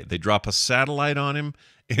possible way. They drop a satellite on him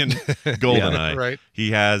in GoldenEye. Right.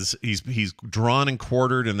 He's drawn and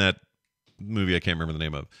quartered in that movie I can't remember the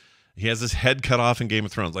name of. He has his head cut off in Game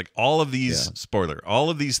of Thrones. Like all of these, spoiler, all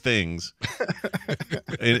of these things.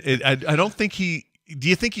 I don't think he. Do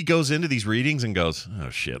you think he goes into these readings and goes, "Oh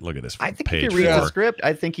shit, look at this"? I think page if you read the 4." script,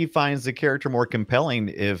 I think he finds the character more compelling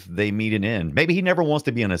if they meet an end. Maybe he never wants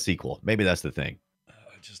to be in a sequel. Maybe that's the thing. I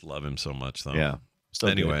just love him so much, though. Yeah. So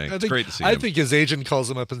anyway, I it's think, great to see I him. think his agent calls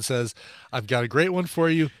him up and says, "I've got a great one for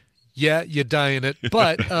you. Yeah, you die in it,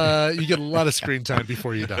 but you get a lot of screen time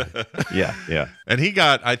before you die." Yeah. And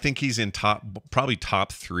I think he's in probably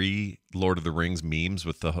top 3 Lord of the Rings memes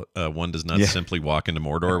with the one does not simply walk into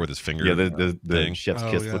Mordor with his finger. Yeah, the thing. chef's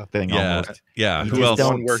kiss thing Yeah, almost. yeah. You Who just else?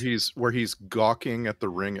 don't- One where he's gawking at the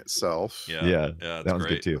ring itself. Yeah, it's that one's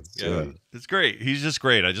great. good too. Yeah, it's great. He's just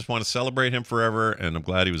great. I just want to celebrate him forever, and I'm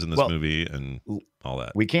glad he was in this movie and all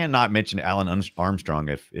that. We can't not mention Alan Armstrong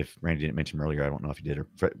if Randy didn't mention him earlier. I don't know if he did.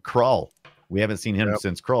 Krull. We haven't seen him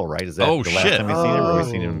since Krull, right? Is that the last time we've seen him? Or we've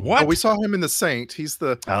seen him? What? Oh, we saw him in The Saint. He's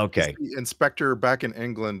the okay he's the inspector back in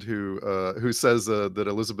England who says that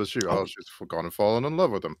Elizabeth Shue, she's gone and fallen in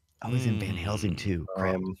love with him. Oh, he's in Van Helsing too.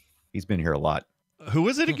 Crap. He's been here a lot. Who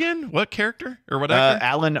is it again? What character or what actor?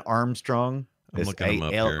 Alan Armstrong. I'm looking him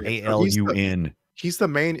up here. ALUN. He's the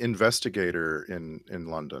main investigator in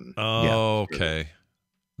London. Oh, okay.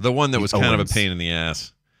 The one that was kind of a pain in the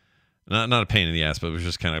ass. Not a pain in the ass, but it was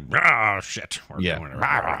just kind of shit. Yeah.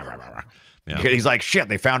 He's like, shit,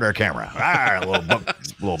 they found our camera.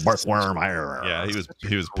 Little bookworm. Yeah, he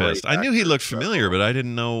was pissed. I knew he looked familiar, but I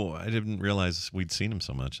didn't realize we'd seen him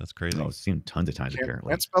so much. That's crazy. No, I've seen him tons of times apparently.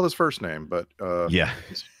 Can't spell his first name, but yeah.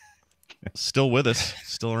 Still with us,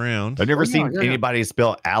 still around. I've never seen anybody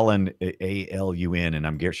spell Alan ALUN, and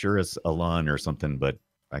I'm sure it's Alun or something, but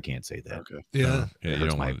I can't say that. Okay. Yeah. Yeah, you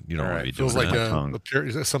don't want to be doing Feels like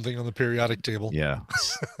that. something on the periodic table. Yeah.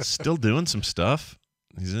 Still doing some stuff.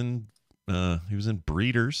 He was in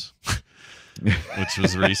Breeders, which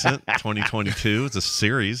was recent, 2022. It's a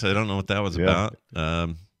series. I don't know what that was about.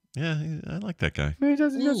 I like that guy. He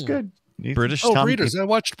does good. British. Breeders. I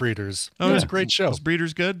watched Breeders. Oh, it's a great show. Was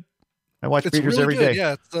Breeders good? I watch Breeders really every good. day.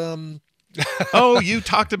 Yeah, it's Oh, you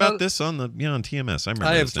talked about this on TMS. I remember.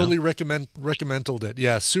 I have totally recommended it.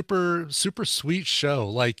 Yeah, super sweet show.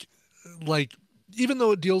 Like even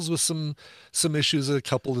though it deals with some issues, a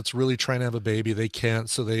couple that's really trying to have a baby, they can't,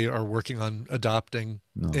 so they are working on adopting.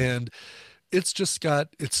 And it's just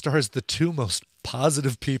it stars the two most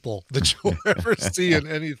positive people that you'll ever see in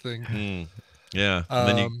anything. Yeah.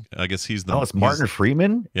 And then I guess he's the it's Martin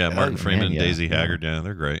Freeman. Yeah, Martin Freeman and Daisy Haggard. Yeah,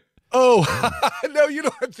 they're great. Oh, no, you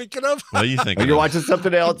know what I'm thinking of? What are you thinking? You're watching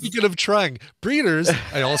something else. I'm thinking of Trying. Breeders,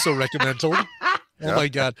 I also recommended. Oh my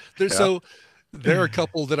God. They're a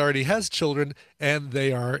couple that already has children, and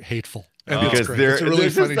they are hateful. And it's great. It's a really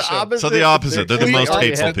funny show. So the opposite. They're the most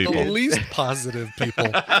hateful people. The least positive people.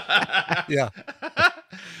 Yeah.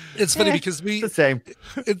 It's funny because it's the same.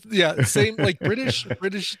 Same like British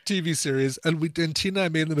TV series, and Tina and I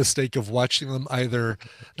made the mistake of watching them either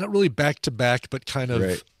not really back to back, but kind of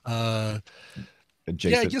adjacent.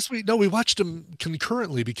 Yeah, I guess we watched them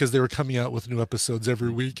concurrently because they were coming out with new episodes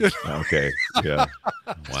every week. Okay, yeah,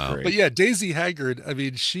 wow. But yeah, Daisy Haggard. I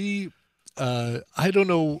mean, she, I don't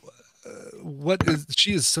know.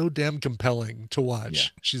 She is so damn compelling to watch.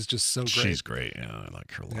 Yeah. She's just so great. She's great. Yeah, I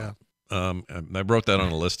like her a lot. Yeah. I wrote that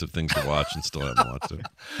on a list of things to watch and still haven't watched it.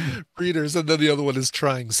 Readers, and then the other one is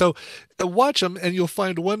Trying. So watch them, and you'll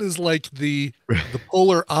find one is like the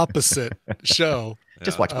polar opposite show.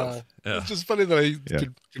 Just watch both. It's just funny that I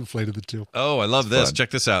conflated the two. Oh, I love this. Fun. Check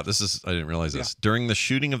this out. I didn't realize this. During the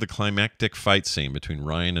shooting of the climactic fight scene between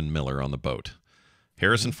Ryan and Miller on the boat,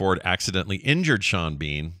 Harrison Ford accidentally injured Sean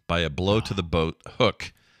Bean by a blow to the boat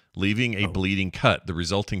hook, leaving a bleeding cut. The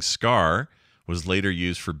resulting scar was later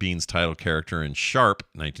used for Bean's title character in Sharp,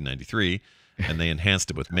 1993, and they enhanced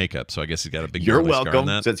it with makeup. So I guess he got a big. You're welcome,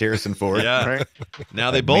 says Harrison Ford. Yeah. Right? Now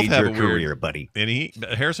they both have a career, weird buddy. And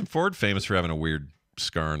Harrison Ford famous for having a weird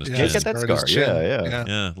scar on his chin. He's got that scar.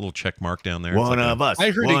 Yeah. A little check mark down there. One of us.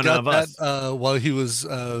 I heard he got that while he was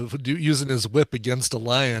using his whip against a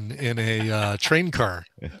lion in a train car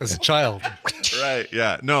as a child. Right.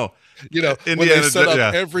 Yeah. No. You know, when they set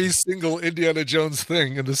up every single Indiana Jones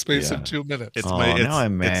thing in the space of 2 minutes. Now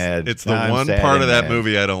I'm mad. It's the one part of that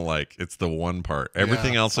movie I don't like. It's the one part.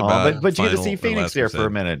 Everything else about it. But you get to see Phoenix there for a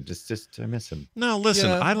minute. Just I miss him. No, listen,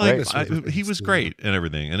 I like. He was great and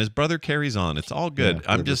everything, and his brother carries on. It's all good.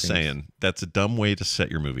 Yeah, I'm just saying that's a dumb way to set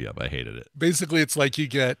your movie up. I hated it. Basically, it's like you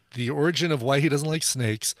get the origin of why he doesn't like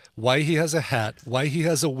snakes, why he has a hat, why he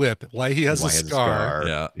has a whip, why he has a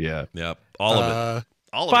scar. Yeah. All of it.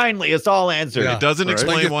 Finally, it's all answered. It doesn't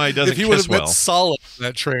explain why he doesn't kiss well. If he would have met Solid on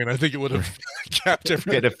that train, I think it would have capped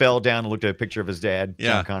everything. He fell down and looked at a picture of his dad,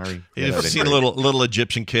 John Connery. You've seen a little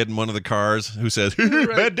Egyptian kid in one of the cars who says,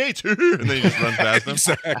 bad dates, and then he just runs past them.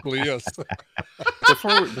 Exactly, yes.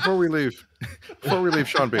 Before we leave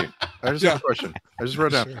Sean Bean, I just have a question. I just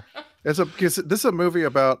wrote down. Sure. This is a movie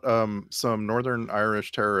about some Northern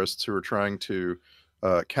Irish terrorists who are trying to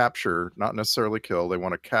capture, not necessarily kill. They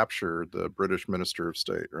want to capture the British Minister of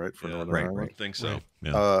State, right? For Northern Ireland. I think so. Right.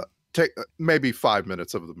 Yeah. Take maybe 5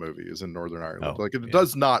 minutes of the movie is in Northern Ireland. It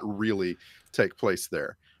does not really take place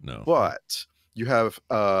there. No. But You have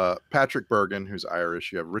Patrick Bergin, who's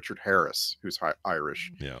Irish. You have Richard Harris, who's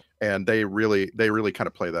Irish. Yeah. And they really kind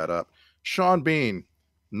of play that up. Sean Bean,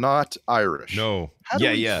 not Irish. No. How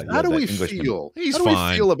do we feel? He's How do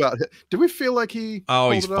fine. we feel about him? Do we feel like he?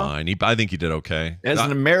 He's fine. I think he did okay. As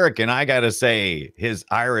an American, I gotta say his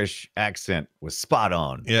Irish accent was spot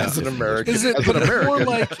on. Yeah. As an American, Is it as an American. more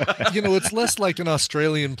like, it's less like an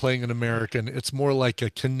Australian playing an American. It's more like a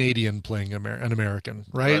Canadian playing an American,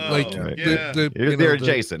 right? They're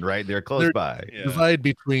adjacent, right? They're close by. Yeah. Divide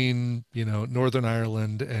between, Northern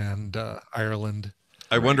Ireland and Ireland.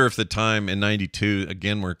 I wonder if the time in 92,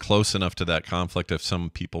 again, we're close enough to that conflict if some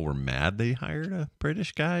people were mad they hired a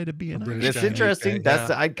British guy to be an Irish. That's interesting.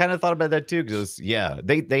 I kind of thought about that too, because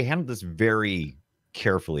they handled this very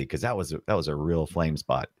carefully, because that was a real flame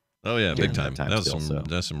spot. Oh yeah, big time. That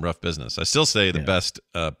was some rough business. I still say the best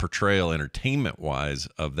portrayal entertainment wise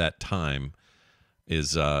of that time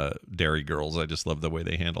is Dairy Girls. I just love the way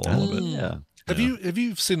they handle all of it. Yeah. Have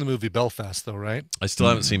you seen the movie Belfast though, right? I still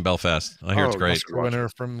haven't seen Belfast. I hear it's great. Oscar winner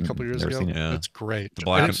from a couple years ago. Yeah. It's great. The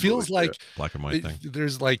black and it feels like black and white thing.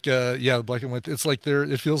 There's like black and white. It's like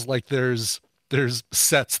it feels like there's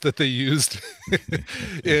sets that they used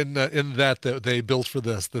in that they built for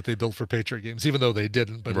this, that they built for Patriot games, even though they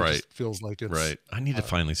didn't, but it just feels like it's right. I need to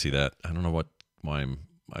finally see that. I don't know why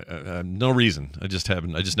I have no reason. I just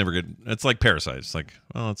never get. It's like Parasite. It's like,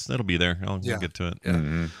 well, it'll be there. I'll get to it. Yeah.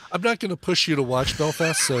 Mm-hmm. I'm not going to push you to watch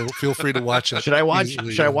Belfast, so feel free to watch it. Should I watch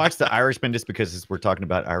The Irishman just because we're talking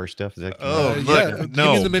about Irish stuff? Is that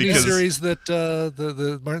no. You mean the miniseries that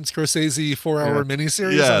the Martin Scorsese 4-hour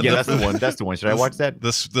miniseries? Yeah, that's the one. That's the one. Should I watch that?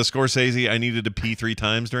 The Scorsese. I needed to pee 3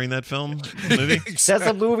 times during that film movie. That's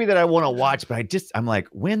a movie that I want to watch, but I'm like,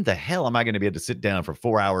 when the hell am I going to be able to sit down for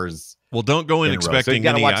 4 hours? Well, don't go in expecting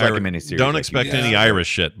any miniseries. Don't expect any Irish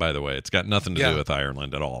shit, by the way. It's got nothing to do with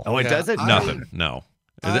Ireland at all. Oh, it doesn't? Nothing. No.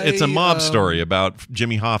 It's a mob story about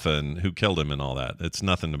Jimmy Hoffa and who killed him and all that. It's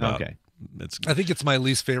nothing about I think it's my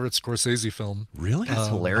least favorite Scorsese film. Really? That's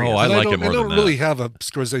hilarious. Oh, I like it more than that. I don't really have a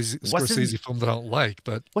Scorsese film that I don't like,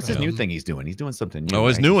 but what's his new thing he's doing? He's doing something new. Oh,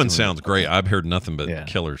 his new one sounds great. I've heard nothing but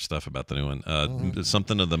killer stuff about the new one.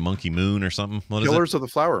 Something of the Monkey Moon or something. What Killers is it? of the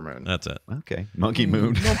Flower Moon. That's it. Okay. Monkey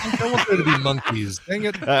Moon. No, I want there to be monkeys. Dang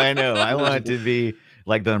it. I know. I want it to be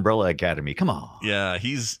like the Umbrella Academy. Come on. Yeah,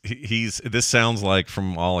 he's this sounds like,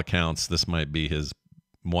 from all accounts, this might be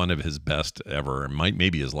one of his best ever, and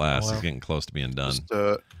maybe his last. He's getting close to being done.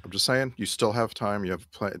 I'm just saying, you still have time. You have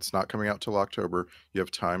it's not coming out till October. You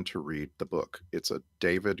have time to read the book. It's a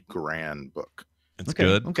David Gran book. It's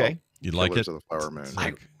good. Okay. You like it? Of the Flower Moon.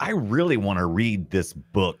 I really want to read this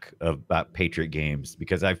book about Patriot games,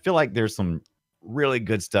 because I feel like there's some really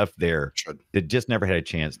good stuff there that just never had a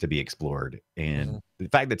chance to be explored. And the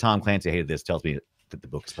fact that Tom Clancy hated this tells me that the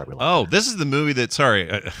book is probably this is the movie that, sorry,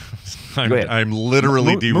 I'm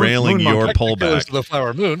literally derailing your pullback. The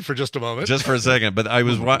Flower Moon for just a moment. Just for a second. But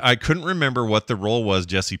I couldn't remember what the role was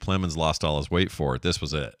Jesse Plemons lost all his weight for. This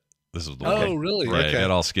was it. This was the one. Really? Right. Okay. Get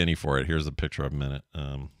all skinny for it. Here's a picture of him in it.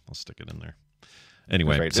 I'll stick it in there.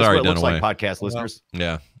 Anyway, right. Sorry, Dunaway. Looks like podcast listeners.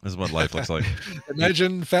 Yeah, this is what life looks like.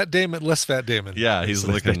 Imagine Fat Damon, less Fat Damon. Yeah, he's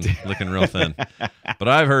looking real thin. But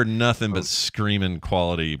I've heard nothing but screaming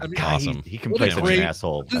quality. Awesome. He can play such an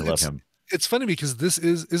asshole. I love him. It's funny because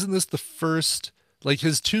isn't this the first, like,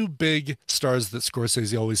 his two big stars that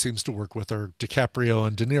Scorsese always seems to work with are DiCaprio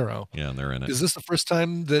and De Niro. Yeah, and they're in it. Is this the first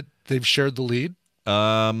time that they've shared the lead?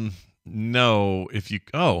 No.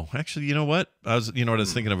 Actually, you know what? What I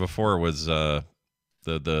was thinking of before was the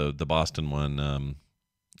Boston one.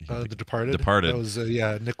 The Departed. Departed. That was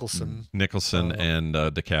Nicholson. And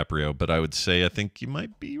DiCaprio. But I would say I think you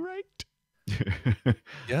might be right.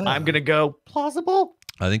 Yeah. I'm gonna go plausible.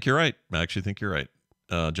 I think you're right. I actually think you're right.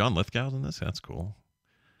 John Lithgow's in this. That's cool.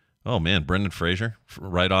 Oh man, Brendan Fraser,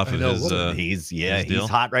 right off of his. He's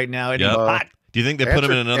hot right now. Yep. Hot. Do you think they put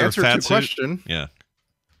him in another fat suit? Question. Yeah.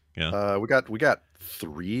 We got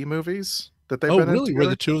 3 movies that they've been in. Really? Where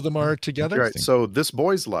the two of them are together? Right. So This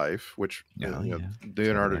Boy's Life, which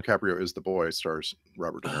Leonardo DiCaprio is the boy, stars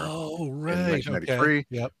Robert De Niro. Oh, right. In 1993. Okay.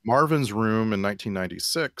 Yep. Marvin's Room in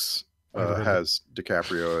 1996 has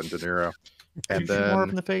DiCaprio and De Niro. And then Marv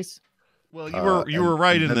in the face. Well, you were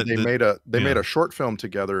right in that they made a short film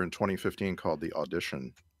together in 2015 called The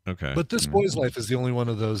Audition. Okay. But This Boy's Life is the only one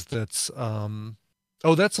of those that's that's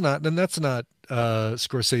not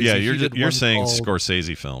Scorsese. Yeah, you're saying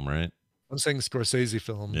Scorsese film, right? I'm saying Scorsese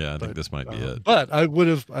film. Yeah, I think this might be it. But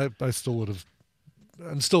I'm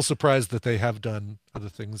still surprised that they have done other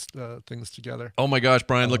things together. Oh my gosh,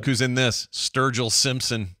 Brian, look who's in this. Sturgill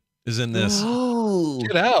Simpson is in this. Oh,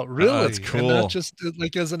 Get out, really? that's cool. And not just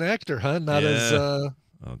like as an actor, huh? Not as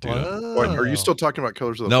Oh, dude. Wait, are you still talking about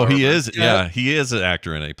Killers of the No, Flower he Moon? is. Yeah, he is an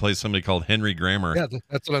actor in it. He plays somebody called Henry Grammer. Yeah,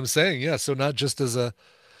 that's what I'm saying. Yeah, so not just as a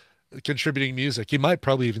contributing music. He might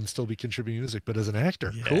probably even still be contributing music, but as an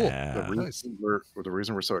actor. Yeah. Cool. The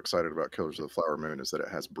reason we're so excited about Killers of the Flower Moon is that it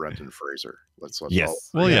has Brendan Fraser. Let's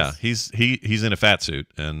yes. Well, yes. yeah, he's in a fat suit,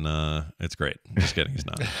 and it's great. Just kidding, he's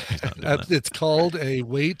not. He's not doing that. It's called a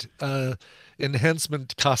weight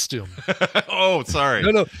enhancement costume. Oh, sorry.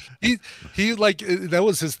 No, he like that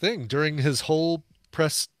was his thing during his whole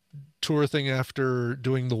press tour thing after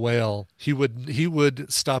doing The Whale. He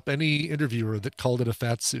would stop any interviewer that called it a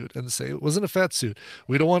fat suit and say it wasn't a fat suit.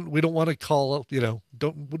 We don't want to call,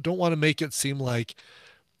 don't want to make it seem like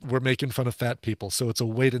we're making fun of fat people. So it's a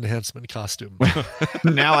weight enhancement costume.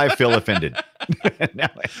 Now I feel offended.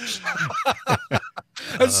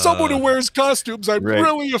 As someone who wears costumes, I'm Right.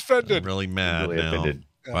 really offended. I'm really mad Really now. offended.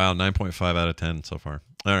 Wow, 9.5 out of 10 so far.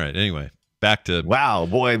 All right. Anyway, back to Wow,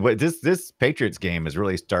 boy, this Patriots game has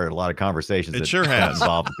really started a lot of conversations. It that sure has.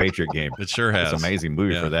 involved the Patriot game. it. Sure has. It's an amazing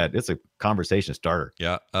movie Yeah. for that. It's a conversation starter.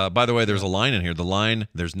 Yeah. By the way, there's a line in here. The line,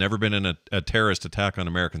 "There's never been a terrorist attack on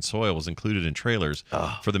American soil," was included in trailers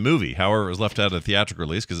for the movie. However, it was left out of the theatrical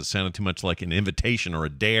release because it sounded too much like an invitation or a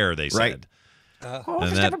dare, they said. Right.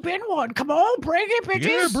 there's never been one. Come on, bring it,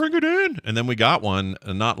 Yeah, bring it in. And then we got one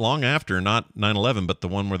not long after, not 9/11, but the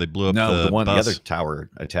one where they blew up No, the bus. other tower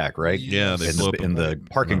attack, right? Yeah, they in blew the, up in the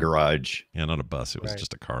parking garage. Yeah, not a bus. It was Right.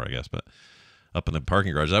 just a car, I guess. But up in the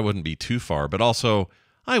parking garage, that wouldn't be too far. But also,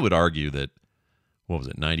 I would argue that, what was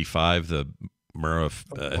it, 95, the Murrah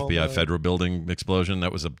FBI federal building explosion,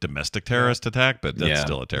 that was a domestic terrorist attack, but that's Yeah.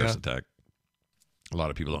 still a terrorist attack. A lot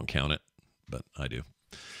of people don't count it, but I do.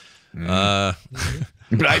 But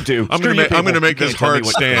I do. I'm Screw gonna you make, I'm people. gonna make You this can't tell me hard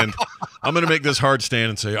what- stand. I'm gonna make this hard stand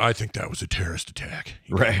and say I think that was a terrorist attack.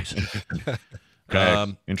 Right.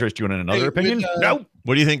 Okay. Interest you in another Hey, opinion? when, No.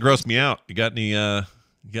 What do you think grossed me out? You got any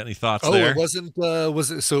thoughts there? It wasn't. Was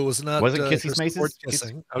it? So it was not. Was it Kissy her Smaces? sport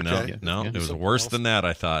kissing. Okay. No, Yeah. it was Something worse else. than that.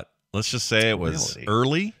 I thought. Let's just say it was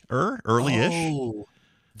Really? early-ish. Oh,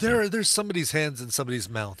 there's somebody's hands in somebody's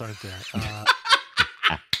mouth, aren't there?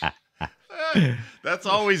 That's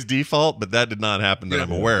always default, but that did not happen that Yeah,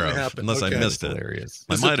 I'm aware it of, happened. unless Okay. I missed it. Hilarious.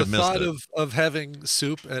 I Is might it have the missed thought it. of having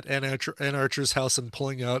soup at Ann Archer's house and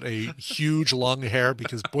pulling out a huge long hair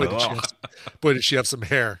because boy did she have some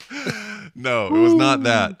hair. No, it was not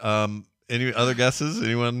that. Any other guesses?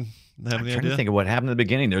 Anyone have I'm any trying idea? to think of what happened in the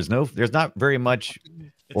beginning. There's not very much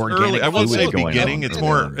It's organic early. I won't fluid say going beginning. on. It's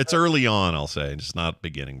more. It's early on. I'll say. It's not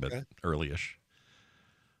beginning, but Okay. early-ish.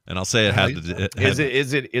 And I'll say it had.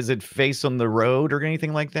 Is it face on the road or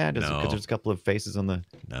anything like that? No. Because there's a couple of faces on the.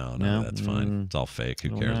 No, No? that's fine. It's all fake. Who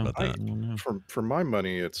I don't cares know. about that? For my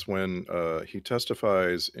money, it's when he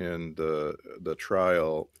testifies in the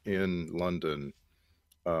trial in London.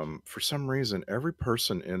 For some reason, every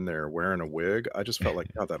person in there wearing a wig, I just felt like,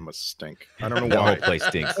 God, that must stink. I don't know The whole why. place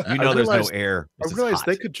stinks. You I know, there's no realized- air. I It's just realized hot.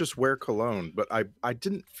 they could just wear cologne, but I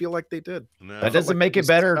didn't feel like they did. No. That Felt doesn't like make they it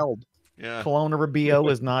better. smelled. Yeah. Cologne or BO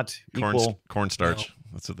is not equal. Cornstarch.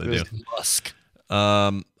 That's what they do. It was musk.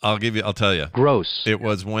 I'll tell you. Gross. It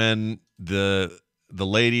was when the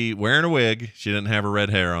lady wearing a wig, she didn't have her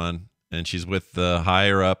red hair on, and she's with the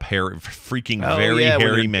higher up freaking Oh, very yeah, when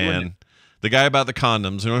hairy they're man. doing The guy about the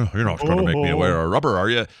condoms. You're not going to make me wear a rubber, are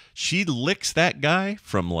you? She licks that guy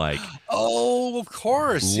from like Oh, of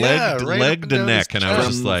course. leg, right leg up to down his neck, and I was chest.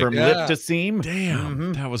 just like, from Yeah. lip to seam.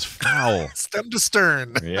 damn, that was foul. Stem to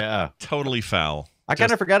stern. Yeah. Totally foul. I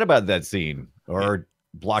kind of forgot about that scene or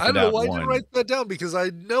blocked I it don't know out why I one. didn't write that down because I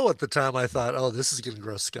know at the time I thought, oh, this is going to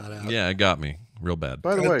gross Scott out. Yeah, it got me real bad.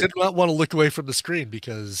 By the I way, did not want to look away from the screen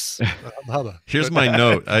because I'm hubba. Here's my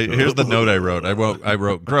note. Here's the note I wrote. I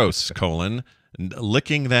wrote gross,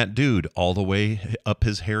 licking that dude all the way up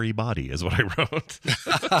his hairy body is what I wrote.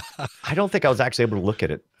 I don't think I was actually able to look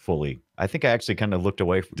at it fully. I think I actually kind of looked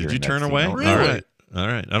away from. Did during you that turn scene. away? I don't All remember. right. All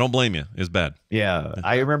right. I don't blame you. It was bad. Yeah,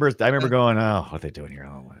 I remember going, oh, what are they doing here?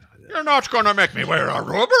 Oh, You're not going to make me wear a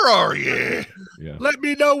rubber, are you? yeah. Let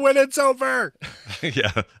me know when it's over.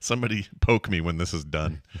 Yeah. Somebody poke me when this is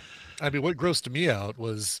done. I mean, what grossed me out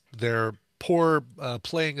was their poor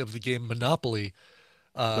playing of the game Monopoly.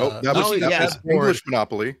 nope, that not was, only that that, was English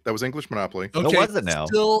Monopoly. That was English Monopoly. Okay, was it now?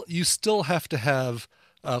 You still have to have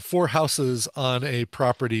 4 houses on a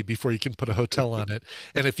property before you can put a hotel on it.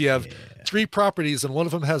 And if you have 3 properties and one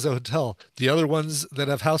of them has a hotel, the other ones that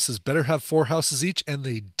have houses better have 4 houses each, and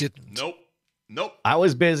they didn't. Nope. I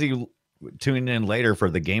was busy tuning in later for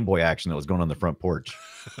the Game Boy action that was going on the front porch.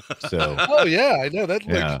 So Oh yeah, I know that.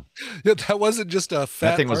 yeah, That wasn't just a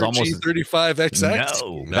fat thing was almost RG35XX.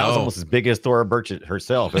 no, that was almost as big as Thora Birch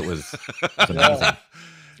herself. It was amazing.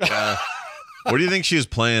 What do you think she was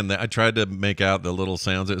playing? I tried to make out the little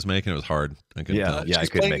sounds it was making. It was hard. I couldn't tell. Yeah, I She's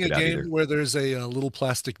couldn't playing make it a out game either. where there's a little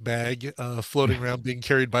plastic bag floating around, being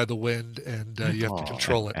carried by the wind, and you have to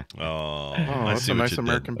control it. Oh, Oh, that's a nice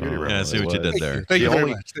American Beauty Yeah, I reference. see what you did there. Thank you The very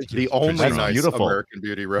only- much. Thank you. The only That's nice beautiful. American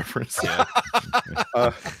Beauty reference.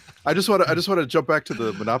 I just want to jump back to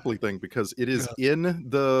the Monopoly thing because it is in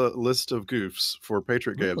the list of goofs for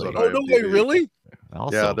Patriot games on Oh no way! IMDb. Really?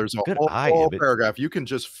 Also, Yeah, there's a good whole eye of it. paragraph. You can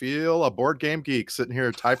just feel a board game geek sitting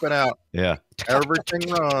here typing out Yeah, everything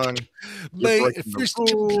wrong. My breaking the first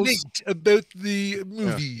rules. complaint about the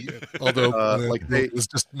movie, although it was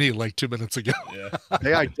just me like 2 minutes ago.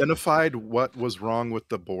 They identified what was wrong with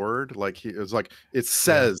the board. Like it was like it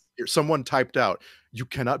says someone typed out, "You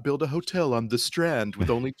cannot build a hotel on the Strand with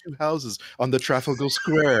only 2 houses on the Trafalgar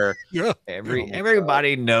Square." Yeah.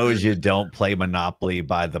 everybody knows you don't play Monopoly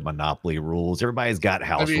by the Monopoly rules. Everybody's got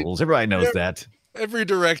house rules. Everybody knows that. Every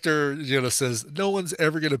director, says no one's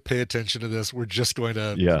ever going to pay attention to this. We're just going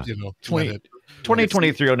to, let it.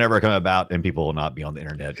 2023 will never come about, and people will not be on the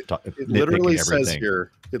internet. It literally nitpicking says everything.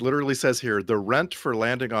 here. It literally says here the rent for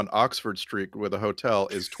landing on Oxford Street with a hotel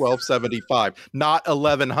is $1,275, not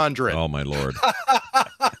 $1,100. Oh my lord!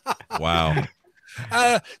 Wow.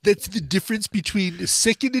 That's the difference between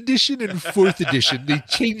second edition and fourth edition. They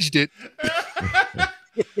changed it.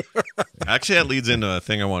 Actually, that leads into a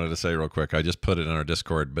thing I wanted to say real quick. I just put it in our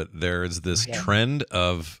Discord, but there's this trend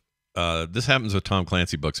of this happens with Tom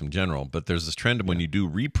Clancy books in general, but there's this trend of when you do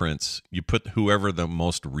reprints, you put whoever the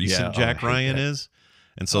most recent Jack Ryan is.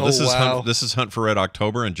 And so this is Hunt for Red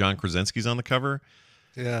October, and John Krasinski's on the cover.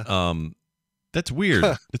 Yeah. That's weird.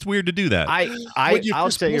 It's weird to do that. I'll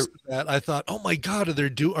say that. I thought, oh my God, are they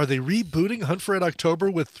rebooting Hunt for Red October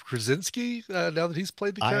with Krasinski now that he's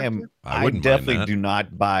played the character? I I wouldn't mind definitely that. do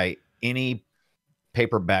not buy any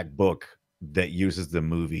paperback book that uses the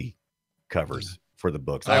movie covers for the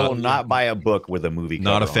books. I will not buy a book with a movie cover.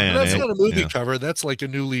 Not a on fan, it. That's eh? not a movie Yeah. cover. That's like a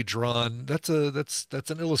newly drawn. That's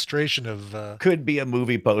an illustration of. Could be a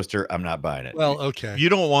movie poster. I'm not buying it. Well, okay. You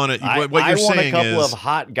don't want it. What I you're want saying a couple is of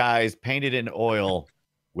hot guys painted in oil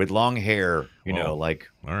with long hair. Whoa. Like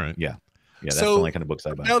all right. yeah. That's So, the only kind of books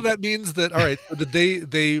I buy. Now that means that all right. So did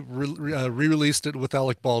they re-released it with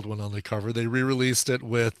Alec Baldwin on the cover? They re-released it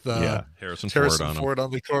with Harrison Ford on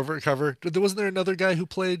the cover. Wasn't there another guy who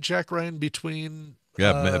played Jack Ryan between?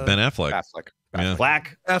 Ben Affleck. Affleck. Yeah.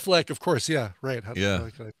 Affleck. Of course. Yeah. Right. Yeah. How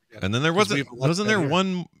could I forget? And then there Because we have a lot wasn't of there that here.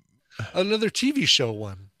 one Another TV show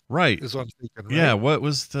one right? is what I'm thinking. Right? Yeah. What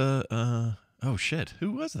was the? Oh shit!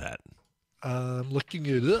 Who was that? I'm looking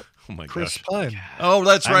it up. Oh my Chris gosh! Pine. Oh,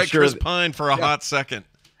 that's I'm right, sure Chris that- Pine for a hot second.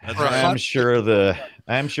 That's For a right. hot-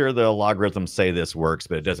 I'm sure the logarithms say this works,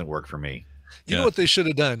 but it doesn't work for me. You Yeah. know what they should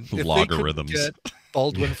have done? If Logarithms. they couldn't get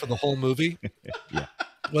Baldwin for the whole movie,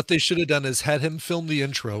 what they should have done is had him film the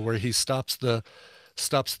intro where he stops the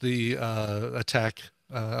attack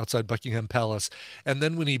outside Buckingham Palace, and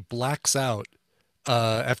then when he blacks out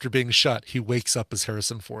after being shot, he wakes up as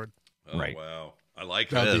Harrison Ford. Oh, Right. wow. I like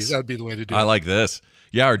That'd this. be the way to do I it. like this.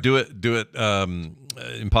 Yeah, or do it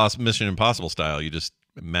Mission Impossible style. You just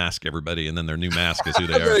mask everybody, and then their new mask is who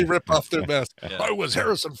they They are. rip off their mask. Yeah. I was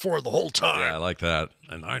Harrison Ford the whole time. Yeah, I like that.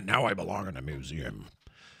 And now I belong in a museum.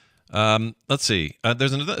 Let's see.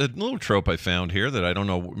 There's a little trope I found here that I don't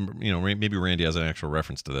know. Maybe Randy has an actual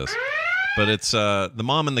reference to this, but it's the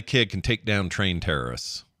mom and the kid can take down trained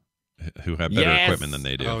terrorists who have better Yes! equipment than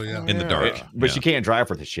they do Oh, yeah. in the dark. But Yeah. she can't drive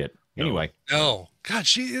for the shit. Anyway, No, God,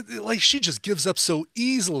 she just gives up so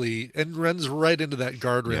easily and runs right into that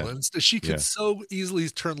guardrail. Yeah. And she could Yeah. so easily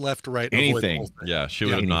turn left, or right, and avoid the Anything. whole thing. Yeah, she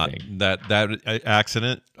would have not anything. that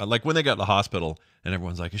accident. Like when they got to the hospital and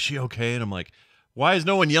everyone's like, "Is she okay?" And I'm like, "Why is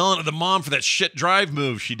no one yelling at the mom for that shit drive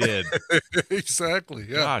move she did?" Exactly.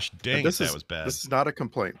 Yeah. Gosh, dang, This that was bad. This is not a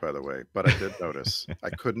complaint, by the way, but I did notice. I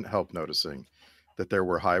couldn't help noticing that there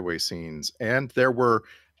were highway scenes and there were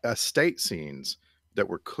estate scenes that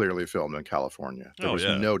were clearly filmed in California. There Oh, was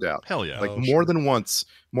yeah. no doubt. Hell yeah! Like Oh, more than once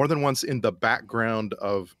in the background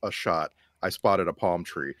of a shot, I spotted a palm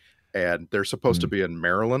tree. and they're supposed to be in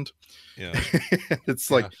Maryland. Yeah.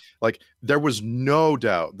 It's like there was no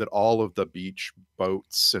doubt that all of the beach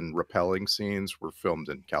boats and rappelling scenes were filmed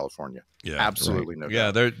in California. Yeah, absolutely no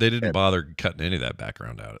doubt. Yeah, they didn't bother cutting any of that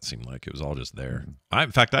background out. It seemed like it was all just there.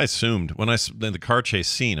 In fact, I assumed when in the car chase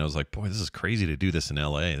scene, I was like, "Boy, this is crazy to do this in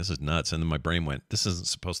L.A. This is nuts." And then my brain went, "This isn't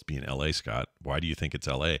supposed to be in L.A., Scott. Why do you think it's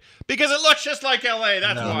L.A.? Because it looks just like L.A.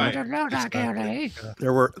 That's why."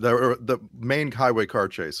 There were the main highway car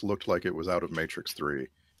chase looked like it was out of Matrix 3.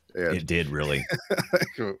 And It did really.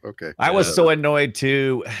 okay. I was so annoyed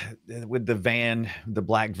too with the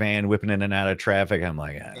black van whipping in and out of traffic. I'm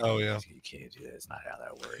like, Oh, yeah. you can't do that. It's not how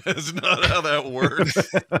that works. That's not how that works.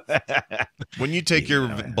 When you take your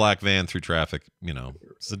black van through traffic,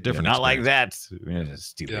 it's a different. Not like experience. that. It's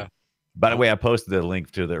stupid. Yeah. By the way, I posted the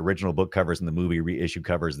link to the original book covers and the movie reissue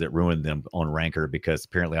covers that ruined them on Ranker, because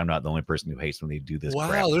apparently I'm not the only person who hates when they do this. Wow,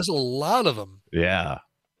 crap. there's a lot of them. Yeah.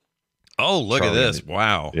 Oh, look Charlie at this!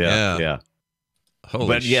 Wow. Yeah. Holy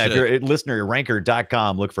But yeah, shit. if you're a listener,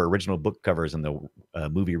 ranker.com, look for original book covers and the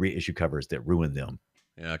movie reissue covers that ruined them.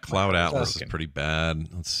 Yeah, Cloud Atlas is Fucking- pretty bad.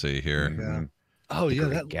 Let's see here. Mhm. Oh, The yeah.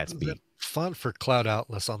 Great That Gatsby. font for Cloud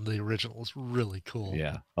Atlas on the original is really cool.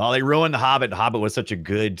 Yeah. Oh, they ruined The Hobbit. The Hobbit was such a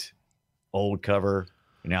good old cover.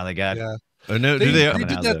 Now they got Yeah. Oh, no, They, do they? they coming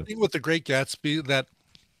did out that of thing with the Great Gatsby,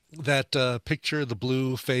 that picture, the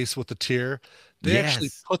blue face with the tear. They actually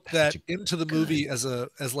Yes. put that Such a into the movie as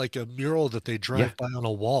like a mural that they drive by on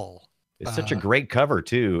a wall. It's such a great cover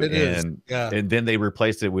too. It is, yeah. And then they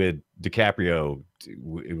replaced it with DiCaprio,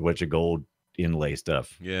 which a gold inlay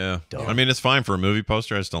stuff. Yeah. Dumb. I mean, it's fine for a movie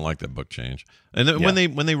poster. I just don't like that book change. And then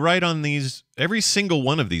when they write on these, every single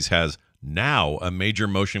one of these has now a major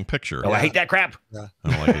motion picture. Oh, I hate that crap. I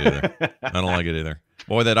don't like it either. I don't like it either.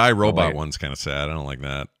 Boy, that iRobot like it. one's kind of sad. I don't like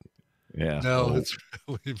that. Yeah. No, Oh, it's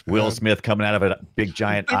really bad. Will Smith coming out of a big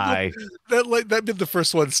giant eye. That the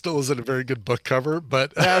first one still isn't a very good book cover,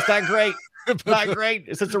 but That's not great. Not great.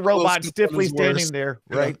 It's just a robot Smith stiffly is worse. standing there,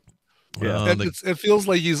 Yeah. right? Well, and it feels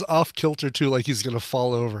like he's off kilter too, like he's gonna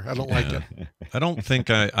fall over. I don't like it. I don't think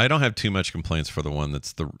I don't have too much complaints for the one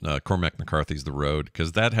that's the Cormac McCarthy's The Road,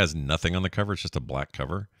 because that has nothing on the cover. It's just a black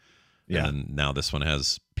cover. Yeah. And now this one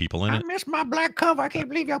has people in I it. missed my black cover. I can't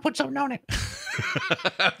believe y'all put something on it.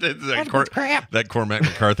 that, crap. that Cormac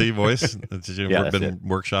McCarthy voice that you've Yeah, that's been it.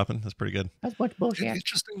 workshopping. That's pretty good. That's much It's bullshit.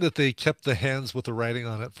 interesting that they kept the hands with the writing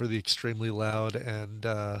on it for the extremely loud and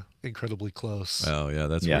incredibly close. Oh yeah,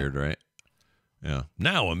 that's Yeah. weird, right? Yeah.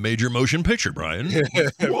 Now a major motion picture, Brian.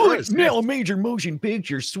 What? Now a major motion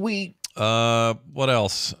picture, sweet. What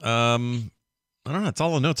else? I don't know. That's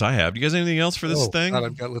all the notes I have. Do you guys have anything else for this thing?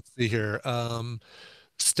 God, let's see here.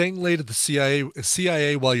 Staying late at the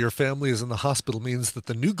CIA while your family is in the hospital means that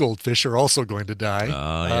the new goldfish are also going to die.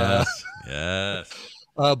 Oh yes,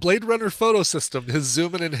 yes. Blade Runner photo system, his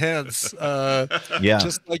zoom and enhance, Yeah.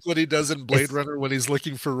 just like what he does in Blade Runner when he's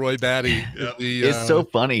looking for Roy Batty. Yeah. It's so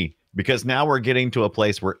funny because now we're getting to a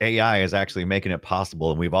place where AI is actually making it possible,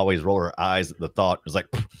 and we've always rolled our eyes at the thought. It's like,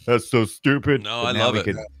 that's so stupid. No, But I now love we it.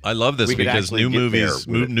 could- I love this we could because actually new get there movies,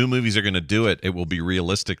 with it. new movies are going to do it. It will be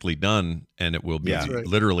realistically done, and it will be Yeah. That's right.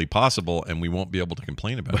 literally possible, and we won't be able to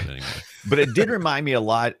complain about it anymore. But it did remind me a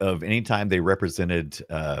lot of anytime they represented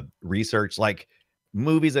research, like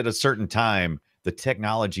movies at a certain time. The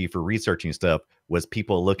technology for researching stuff was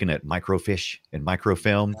people looking at microfiche and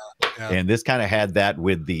microfilm. Yeah. And this kind of had that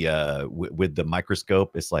with the with the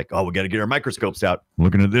microscope. It's like, oh, we got to get our microscopes out.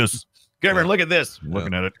 Looking at this. Cameron, look at this. I'm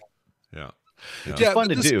looking at it. Yeah. Yeah, fun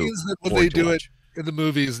but to this do, means that when or they to do it watch. in the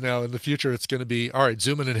movies now in the future, it's going to be all right.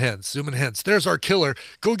 Zoom in and hands. Zoom in and hands. There's our killer.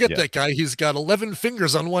 Go get Yeah. that guy. He's got 11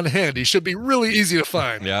 fingers on one hand. He should be really easy to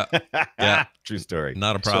find. Yeah. Yeah. True story.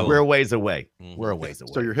 Not a So problem. we're a ways away. Mhm. We're a ways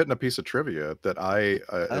away. So you're hitting a piece of trivia that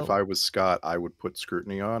if Oh. I was Scott, I would put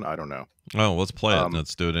scrutiny on. I don't know. Oh, let's play it. Um,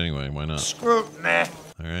 Let's do it anyway. Why not? Scrutiny.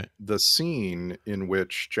 All right. The scene in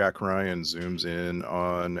which Jack Ryan zooms in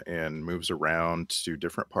on and moves around to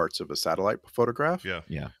different parts of a satellite photograph, Yeah.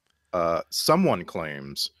 someone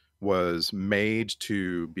claims was made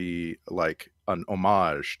to be like an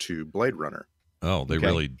homage to Blade Runner. Oh, they Okay.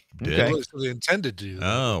 really did. Okay. So they intended to do that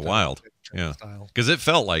Oh, with that wild. picture Yeah. style. Because it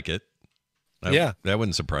felt like it. Yeah. That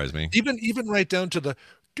wouldn't surprise me. Even right down to the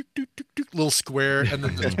tuk, tuk, tuk, tuk, little square, and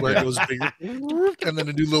then the square goes bigger, and then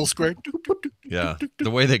a new little square. Tuk, tuk, tuk, tuk, Yeah. tuk, The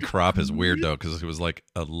tuk. way they crop is weird though, because it was like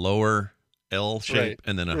a lower L shape Right.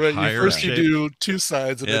 and then a Right, higher first shape. you do two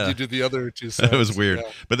sides, and Yeah. then you do the other two sides. It was weird.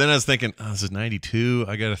 Yeah. But then I was thinking, oh, this is 92.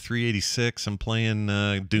 I got a 386. I'm playing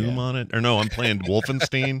Doom Yeah. on it. Or no, I'm playing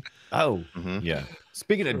Wolfenstein. Oh, Mhm. yeah.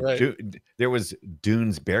 Speaking of, Right. there was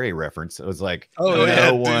Doonesbury reference. It was like, Oh, yeah,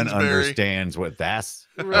 no one Doonesbury. understands what that's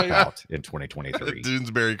Right. about in 2023.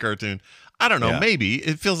 Doonesbury cartoon. I don't know. Yeah. Maybe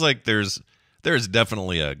it feels like there's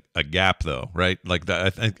definitely a gap though, right? Like I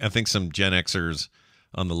think some Gen Xers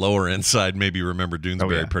on the lower end side maybe remember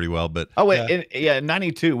Doonesbury yeah. pretty well, but Oh, wait. In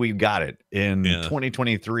 92, we got it. In Yeah.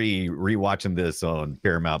 2023, rewatching this on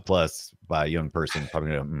Paramount Plus by a young person,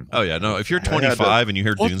 probably gonna, oh yeah, no. If you're I had to- 25 and you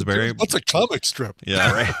hear Doonesbury, What's a comic strip?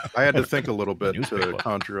 yeah, right? I had to think a little bit to Newspaper.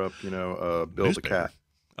 conjure up, Bill the Newspaper. cat.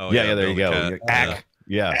 Oh, yeah, there Bill you the go. Cat. Ack.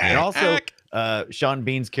 Yeah. And also, Ack. Sean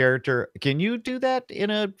Bean's character. Can you do that in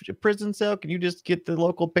a prison cell? Can you just get the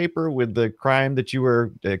local paper with the crime that you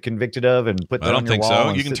were convicted of and put that I on don't your think wall so.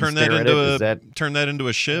 and You can sit and turn that stare at into it? a Is that, turn that into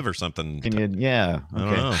a shiv or something. can you? Yeah. I don't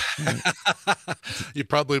Okay. know. You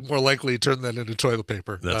probably more likely turn that into toilet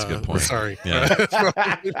paper. That's a good point. Sorry.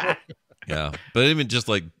 Yeah. Yeah, but even just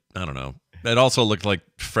like I don't know, it also looked like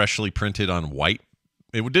freshly printed on white.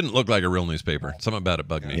 It didn't look like a real newspaper. Something about it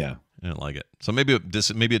bugged me. Yeah. I didn't like it. So maybe it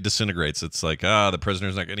disintegrates. It's like the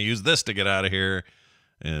prisoner's not going to use this to get out of here.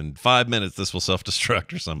 In 5 minutes, this will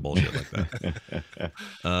self-destruct or some bullshit like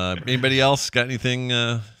that. Anybody else got anything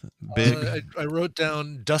big? I wrote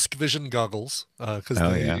down dusk vision goggles because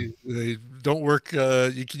Oh, they don't work.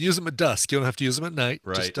 You can use them at dusk. You don't have to use them at night.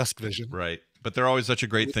 Right. Just dusk vision. Right. But they're always such a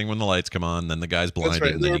great thing when the lights come on. Then the guy's blinded, That's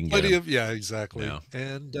right. and There then were you can get plenty him. of exactly. Yeah.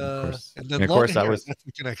 And course. and then And of long course I hair, was- that's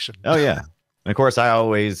the connection. Oh yeah. And of course, I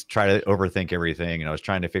always try to overthink everything, and I was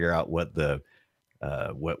trying to figure out what the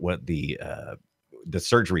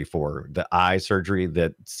surgery for the eye surgery,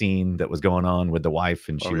 that scene that was going on with the wife,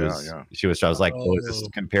 and Oh, yeah. I was like, oh, this is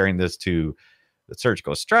comparing this to the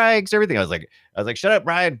surgical strikes, everything. I was like, shut up,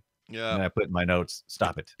 Brian. Yeah. And I put in my notes,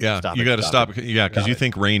 stop it. Yeah, you got to stop. it. Yeah, because Stop you it.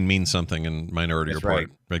 think rain means something in Minority That's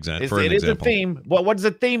Report. For an It is a example. theme. What is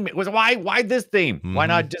the theme? It was why this theme? Why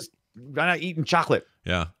Mm-hmm. not eating chocolate?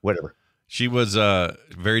 Yeah. Whatever. She was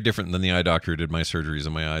very different than the eye doctor who did my surgeries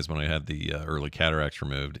on my eyes when I had the early cataracts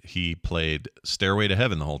removed. He played Stairway to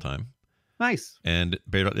Heaven the whole time Nice. and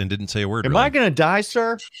didn't say a word. Am really. I gonna die,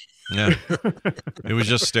 sir? Yeah. It was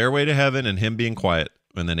just Stairway to Heaven and him being quiet.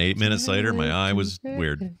 And then 8 minutes later, my eye was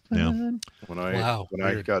weird. Yeah. When I Wow, when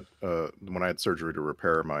I weird. got when I had surgery to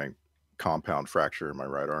repair my compound fracture in my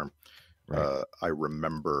right arm, Right. I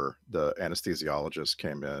remember the anesthesiologist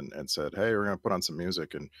came in and said, "Hey, we're going to put on some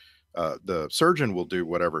music, and the surgeon will do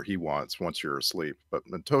whatever he wants once you're asleep, but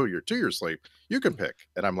until you're to your sleep, you can pick."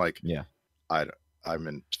 And I'm like, Yeah. I'm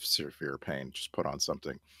in severe pain. Just put on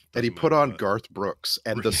something." And he put on Garth Brooks,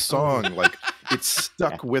 and the song, like, it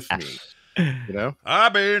stuck with me. You know?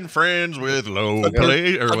 I've been friends with low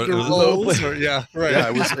play or what Under was it? rolls, or- yeah, right. Yeah,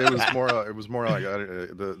 it was more like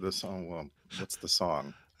the song. Well, what's the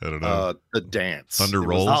song? I don't know. The dance. Thunder It was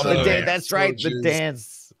Rolls? Oh, Oh, that's right. The jeez.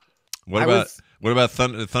 dance. What I about was- what about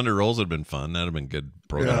Thunder Rolls? Would have been fun. That'd have been good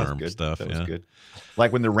broken Yeah, arm Good. stuff. That yeah. was good.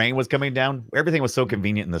 Like when the rain was coming down, everything was so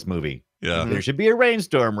convenient in this movie. Yeah. There should be a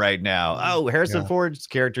rainstorm right now. Oh, Harrison Yeah. Ford's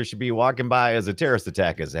character should be walking by as a terrorist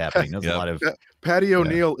attack is happening. There's Yeah. a lot of Patty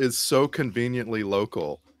O'Neill is so conveniently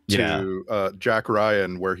local Yeah. to Jack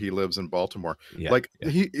Ryan, where he lives in Baltimore. yeah, Like yeah.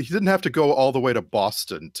 he didn't have to go all the way to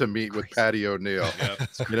Boston to meet with Patty O'Neill. You know?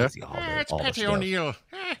 Crazy, all the stuff. O'Neill.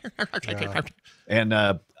 And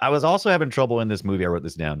I was also having trouble in this movie. I wrote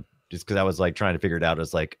this down just because I was like trying to figure it out. I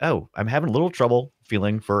was like, oh, I'm having a little trouble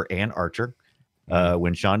feeling for Ann Archer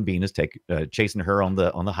when Sean Bean is chasing her on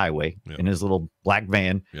the highway Yeah. in his little black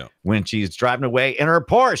van Yeah. when she's driving away in her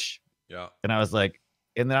Porsche. Yeah. And I was like,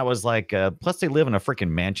 plus they live in a freaking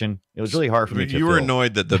mansion. It was really hard for me to You were feel.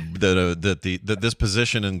 annoyed that that this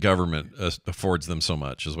position in government affords them so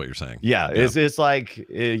much, is what you're saying. Yeah, it's like,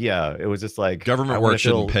 it was just like I Government wanna work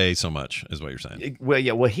shouldn't feel- pay so much, is what you're saying.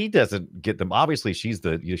 Well, he doesn't get them. Obviously, she's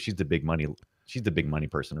the big money. She's the big money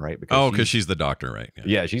person, right? Because she's the doctor, right?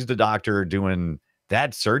 yeah, she's the doctor doing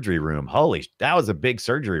that surgery room. Holy, that was a big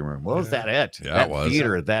surgery room. What was that at? Yeah, that it was.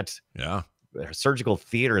 theater, that Yeah. surgical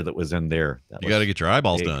theater that was in there. That You was got to get your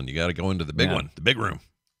eyeballs big. done. You got to go into the big Yeah. one, the big room.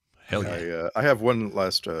 Hell yeah. I have one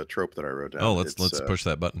last trope that I wrote down. Oh, let's It's, push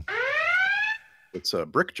that button. It's a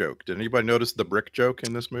brick joke. Did anybody notice the brick joke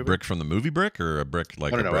in this movie? Brick from the movie Brick, or a brick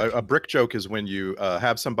like I don't a know. brick? A brick joke is when you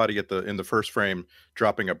have somebody in the first frame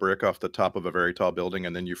dropping a brick off the top of a very tall building,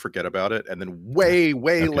 and then you forget about it, and then way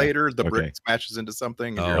Okay. later the Okay. brick smashes into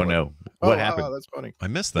something. And Oh, you're Oh like, no, "Oh, what wow, happened? that's funny. I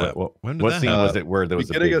missed that. What When did what that scene happen? was it where there was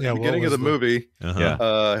a Beginning big, of, Yeah, beginning what of the was movie, Uh-huh.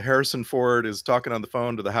 Yeah. Harrison Ford is talking on the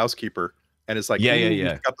phone to the housekeeper, and it's like, Yeah, yeah, "Ooh, yeah.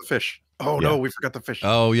 we forgot the fish. Oh Yeah. no, we forgot the fish."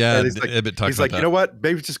 Oh yeah, And he's like, Ibbett talks he's about like, that. "You know what?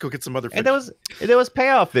 Maybe just go get some other fish." And there was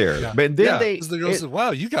payoff there. Yeah. But then Yeah. they 'Cause the girl said,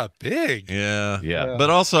 "Wow, you got big." Yeah. Yeah.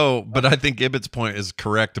 But I think Ibbott's point is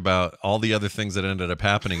correct about all the other things that ended up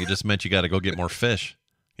happening. It just meant you got to go get more fish,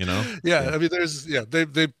 you know? Yeah, I mean,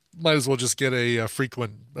 they might as well just get a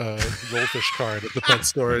frequent goldfish card at the pet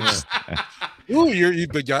store. And just, ooh, you've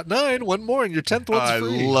got 9, one more, and your 10th one's I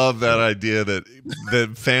free. love that idea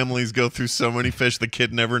that families go through so many fish the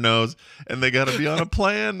kid never knows, and they got to be on a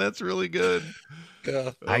plan. That's really good.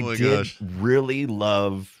 Yeah. Oh I my did gosh. really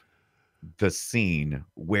love the scene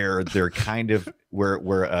where they're kind of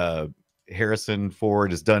where Harrison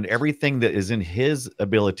Ford has done everything that is in his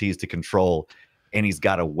abilities to control, and he's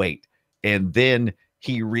got to wait. And then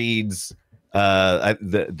he reads the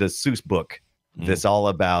Seuss book that's all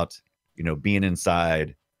about, you know, being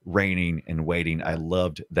inside, raining and waiting. I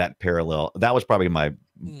loved that parallel. That was probably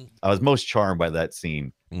I was most charmed by that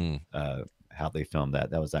scene. How they filmed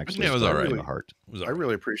that. That was actually it was all right. to the heart. I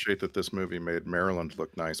really appreciate that this movie made Maryland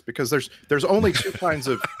look nice, because there's only two kinds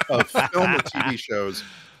of film and TV shows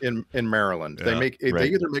in Maryland. Yeah, They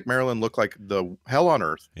either make Maryland look like the hell on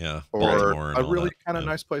earth, Yeah. or Baltimore and a all really that. kind of Yeah.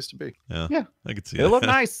 nice place to be. Yeah. I could see It that. looked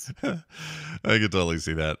nice. I could totally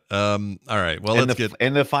see that. All right. Well, And let's the, get.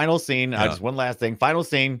 and the final scene, Yeah. just one last thing. Final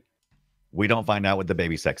scene, we don't find out what the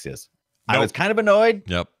baby sex is. I Nope. was kind of annoyed,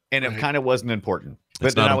 Yep. and it Right. kind of wasn't important. But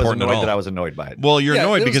It's then not I was important at annoyed all. that I was annoyed by it. Well, you're Yeah,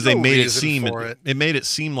 annoyed there because was they no made it reason seem for it. it made it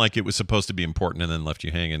seem like it was supposed to be important and then left you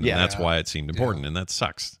hanging. Yeah. And that's why it seemed important, and that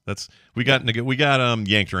sucks. We got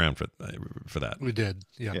yanked around for that. We did.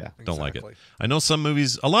 Yeah. Yeah. Don't like it. exactly. I know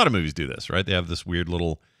a lot of movies do this, right? They have this weird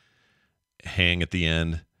little hang at the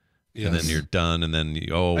end, and then Yes. you're done, and then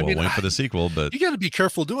wait for the sequel. But You got to be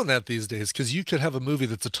careful doing that these days, because you could have a movie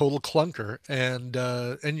that's a total clunker, and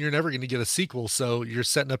you're never going to get a sequel. So you're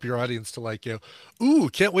setting up your audience to like, ooh,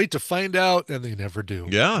 can't wait to find out, and they never do.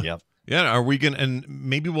 yeah, Yep. yeah. Are we gonna? And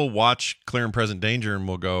maybe we'll watch Clear and Present Danger, and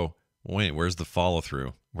we'll go, wait, where's the follow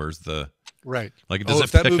through? Where's the Right. like? Does Oh, it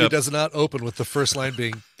if that pick movie up? does not open with the first line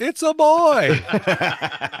being "It's a boy,"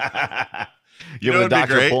 You know have the what'd be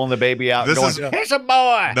doctor great? pulling the baby out, This going, is- "It's a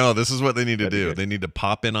boy." No, this is what they need to That'd be do. good. They need to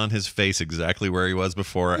pop in on his face exactly where he was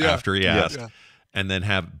before, Yeah. after he Yeah. asked, Yeah. and then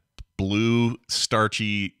have blue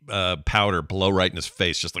starchy powder blow right in his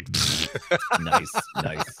face, just like Nice.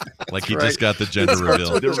 like he right. just got the gender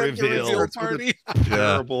reveal. The reveal. party. Yeah,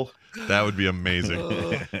 Terrible. that would be amazing.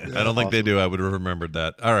 I don't think they do. I would have remembered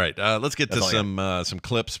that. All right, let's get to That's all some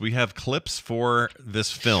clips. We have clips for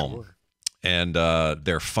this film, and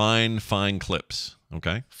they're fine clips.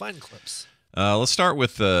 Okay, Fine clips. let's start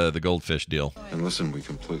with the goldfish deal. And listen, we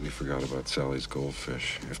completely forgot about Sally's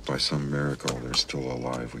goldfish. If by some miracle they're still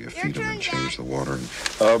alive, will you feed them and change the water?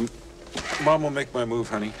 And, Mom will make my move,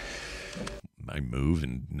 honey. My move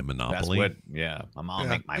in That's Monopoly. what. Yeah, I'm gonna Yeah.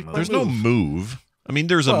 make my Make move. There's no move. I mean,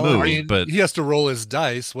 there's a Well, move, I mean, but he has to roll his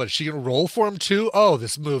dice. What, is she going to roll for him too? Oh,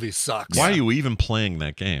 this movie sucks. why are you even playing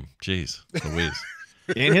that game? Jeez, Louise.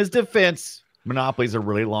 In his defense, Monopoly's a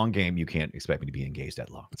really long game. You can't expect me to be engaged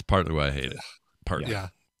that long. That's partly why I hate it. Partly.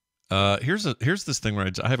 Yeah. Here's this thing where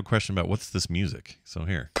I have a question about what's this music. So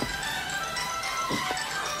here.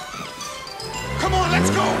 Come on, let's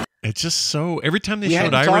go. It's just so every time they We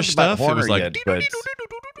showed hadn't Irish talked about stuff, it was Horner like yet, but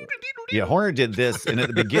yeah, Horner did this, and at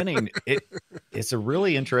the beginning, it's a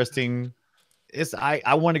really interesting.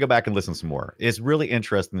 I want to go back and listen some more. It's really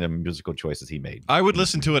interesting the musical choices he made. I would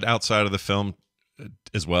listen to it outside of the film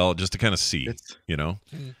as well, just to kind of see, It's- you know.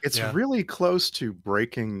 It's Yeah. really close to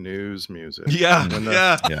breaking news music. Yeah, When the-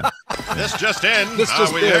 yeah. Yeah, This just in. This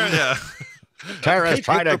just in. Yeah. terrorists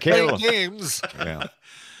try to Patriot for kill. playing games. Yeah.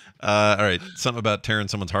 All right, something about tearing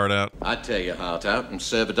someone's heart out. I'd tear your heart out and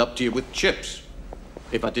serve it up to you with chips.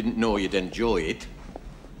 If I didn't know you'd enjoy it,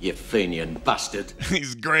 you Fenian bastard.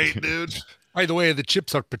 He's great, dude. By the way, the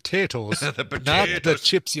chips are potatoes, not the potatoes.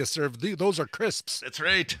 chips you serve. Those are crisps. That's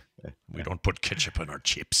right. We don't put ketchup on our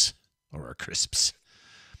chips or our crisps.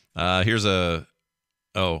 Here's a.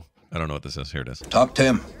 Oh, I don't know what this is. Here it is. Talk to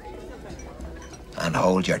him. And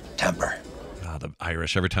hold your temper. The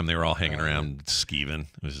Irish, every time they were all hanging around skeeving,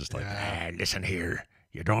 it was just like, listen here.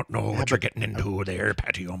 You don't know what you're getting into there,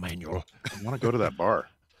 Patio Manual. I want to go to that bar.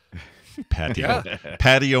 Patio.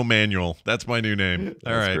 Patio Manual. That's my new name.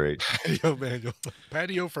 All That's right. great. Patio manual.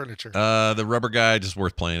 Patio furniture. The rubber guy, just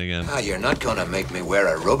worth playing again. Ah, you're not gonna make me wear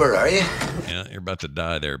a rubber, are you? Yeah, you're about to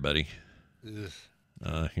die there, buddy. You're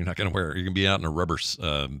not gonna wear. You're gonna be out in a rubber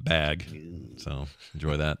bag. So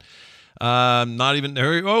enjoy that. Not even.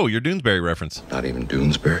 Oh, your Doonesbury reference. Not even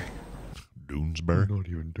Doonesbury. Doonesbury.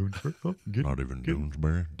 Not even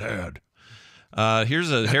Doonesbury. Dad.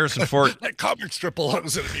 Here's a Harrison Ford. That comic strip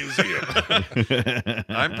belongs in a museum.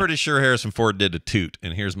 I'm pretty sure Harrison Ford did a toot,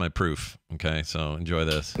 and here's my proof. Okay, so enjoy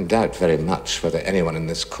this. I doubt very much whether anyone in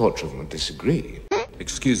this courtroom would disagree.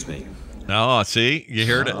 Excuse me. Oh, see, you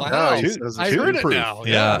heard it. Wow. He's I heard it now.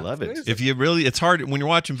 Yeah, I love it. If you really, it's hard when you're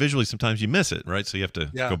watching visually. Sometimes you miss it, right? So you have to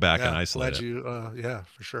go back and isolate Glad it. you, yeah,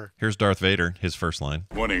 for sure. Here's Darth Vader. His first line.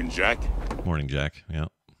 Morning, Jack. Morning, Jack. Yeah.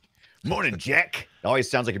 Morning, Jack. It always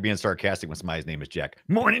sounds like you're being sarcastic when somebody's name is Jack.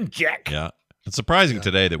 Morning, Jack. Yeah. It's surprising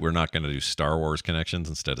today that we're not going to do Star Wars connections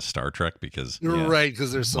instead of Star Trek because You're right,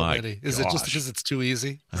 because there's so My many. Is it just gosh. because it's too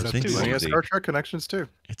easy? I Is that think too so. Plenty of easy? Star Trek connections too.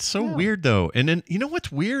 it's so weird though. And then you know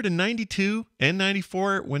what's weird in 92 and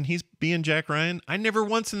 94 when he's being Jack Ryan? I never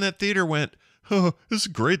once in that theater went, oh, this is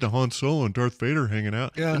great, the Han Solo and Darth Vader hanging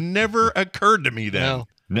out. Yeah. It never occurred to me then.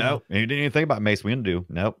 No, and you didn't even think about Mace Windu.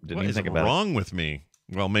 Nope, didn't What even is think about wrong with me?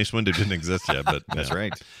 Well, Mace Windu didn't exist yet, but it. That's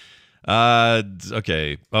right.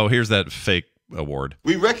 Okay. Oh, here's that fake award.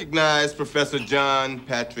 We recognize Professor John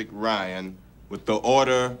Patrick Ryan with the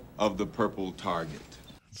Order of the Purple Target.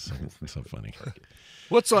 So funny.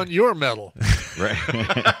 What's on your medal? Right.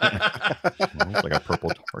 Almost like a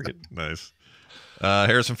purple target. Nice.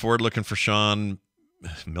 Harrison Ford looking for Sean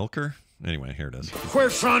Milker. Anyway, here it is.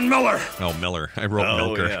 Where's Sean Miller? Oh, Miller. I wrote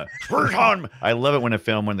Milker. Yeah. Where's Han? I love it when a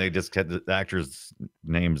film when they just get the actor's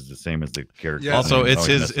name's the same as the character. Yeah. Also, name. it's Always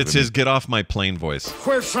his messes it's with his me. get off my plane voice.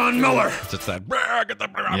 Where's Sean Miller? It's just that. "Brr, get the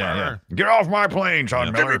brr, Yeah. brr." Get off my plane, Sean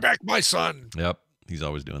Yeah. Give me Miller. back my son. Yep. He's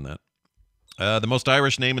always doing that. The most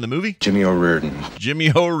Irish name in the movie? Jimmy O'Riordan.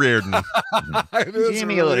 Jimmy O'Riordan. It is,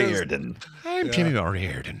 Jimmy it really is. O'Riordan. I'm Jimmy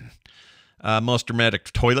O'Riordan. Most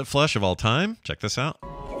dramatic toilet flush of all time. Check this out.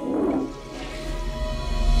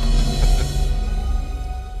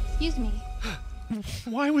 Excuse me.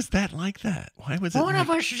 Why was that like that? Why was it? One of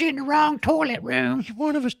us is in the wrong toilet room.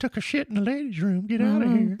 One of us took a shit in the ladies' room. Get out of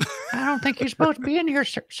here. I don't think you're supposed to be in here,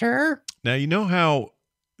 sir. Now, you know how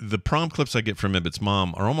the prom clips I get from Ibbott's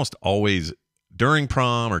mom are almost always during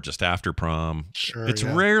prom or just after prom. Sure, It's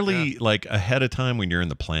yeah, rarely like ahead of time when you're in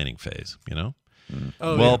the planning phase, you know?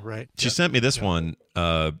 Oh, Well, yeah, right. She sent me this one.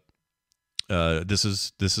 This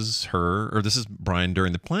is her, or this is Brian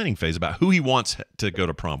during the planning phase about who he wants to go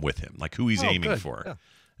to prom with him, like who he's aiming good. for. Yeah.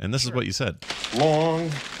 And this is what you said. Long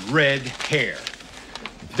red hair.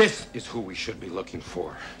 This is who we should be looking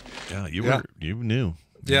for. Yeah, you knew. You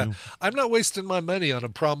Yeah, knew. I'm not wasting my money on a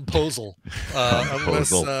promposal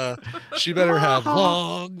unless she better have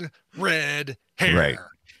long red hair. Right.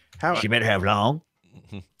 How She better have long.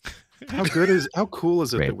 how cool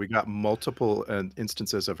is it that we got multiple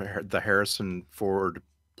instances of the Harrison Ford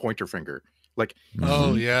pointer finger? Like,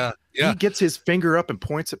 Oh yeah, yeah. he gets his finger up and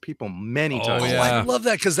points at people many times. yeah. I love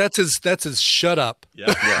that because that's his shut up.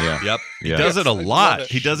 Yep. Yeah. Yep. He Yeah. does it a love lot. it.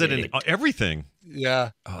 He does it in everything.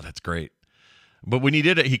 Yeah. Oh, that's great. But when he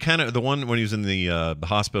did it, he kind of the one when he was in the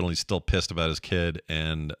hospital, he's still pissed about his kid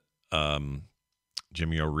and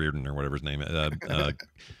Jimmy O'Riordan or whatever his name is.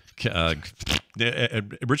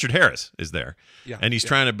 Richard Harris is there, Yeah, and he's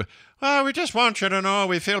trying to. Oh, we just want you to know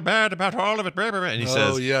we feel bad about all of it. Blah, blah, blah. And he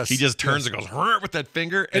says, yes, he just turns yes. and goes "Rrr," with that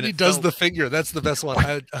finger, And he it does felt- the finger. That's the best one.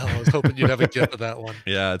 I was hoping you'd have a gift of that one.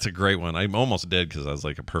 Yeah, it's a great one. I almost did because I was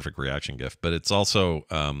like a perfect reaction gift, but it's also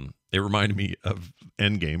it reminded me of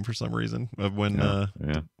Endgame for some reason of when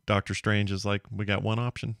Doctor Strange is like, we got one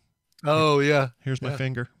option. Oh yeah. Here's my Yeah.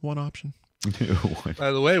 finger. One option. By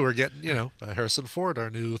the way, we're getting Harrison Ford, our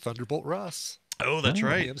new Thunderbolt Ross. Oh, that's in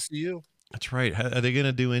right. The MCU. That's right. Are they going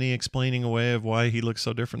to do any explaining away of why he looks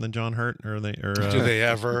so different than John Hurt? Or Do they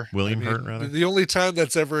ever? William Hurt, rather? The only time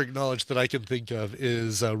that's ever acknowledged that I can think of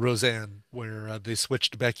is Roseanne, where they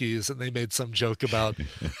switched Becky's and they made some joke about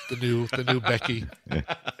the new Becky.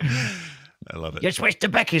 I love it. You switched the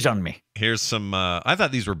Becky's on me. Here's some. I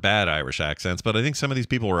thought these were bad Irish accents, but I think some of these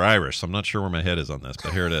people were Irish, so I'm not sure where my head is on this,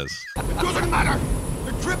 but here it is. It doesn't matter.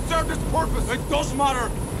 The trip served its purpose. It does matter.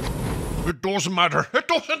 It doesn't matter. It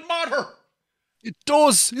doesn't matter. It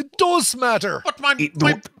does matter. But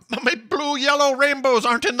my blue, yellow rainbows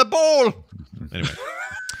aren't in the bowl. Anyway.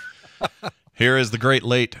 Here is the great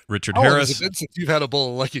late Richard How long Harris. has it been since you've had a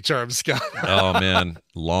bowl of Lucky Charms, Scott? Oh man,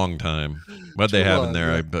 long time. What'd they Too have long, in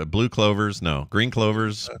there? yeah. Blue clovers? No, green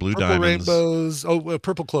clovers, blue Purple diamonds, rainbows. Oh,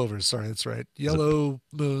 purple clovers. Sorry, that's right. Yellow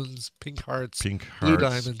moons, pink hearts, pink blue hearts,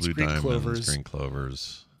 diamonds, blue green diamonds, clovers. green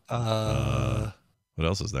clovers. What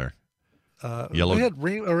else is there? Yellow. We had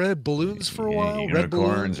red balloons for a while. Red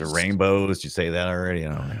Unicorns balloons or rainbows. Did you say that already?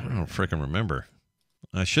 I don't freaking remember.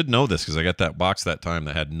 I should know this because I got that box that time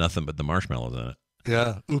that had nothing but the marshmallows in it.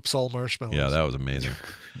 Yeah. Oops, all marshmallows. Yeah, that was amazing.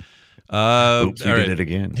 Oops, you all did right. it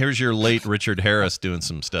again. Here's your late Richard Harris doing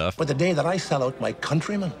some stuff. But the day that I sell out my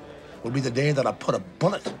countrymen will be the day that I put a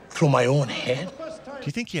bullet through my own head. Do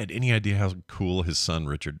you think he had any idea how cool his son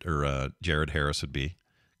Richard or Jared Harris would be?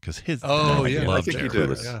 Because his I think he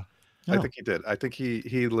did. Yeah. I think he did. I think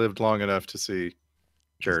he lived long enough to see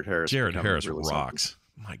Jared Harris. Jared become Harris really rocks.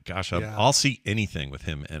 My gosh, Yeah. I'll see anything with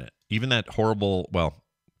him in it. Even that horrible, well,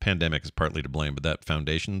 pandemic is partly to blame, but that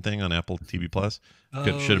Foundation thing on Apple TV Plus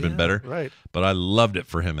should have been better. Right. But I loved it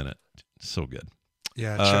for him in it. So good.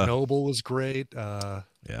 Yeah, Chernobyl was great. Yeah.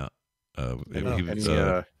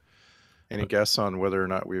 Any guess on whether or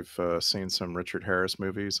not we've seen some Richard Harris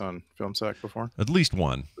movies on Film Sack before? At least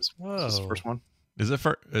one. This is the first one. Is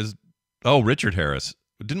it Richard Harris?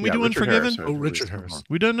 Didn't we do Richard Unforgiven? Harris Richard Harris.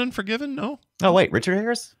 We done Unforgiven? No. Oh wait, Richard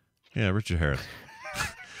Harris? Yeah, Richard Harris.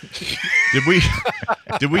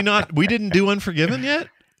 Did we not? We didn't do Unforgiven yet.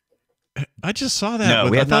 I just saw that. No,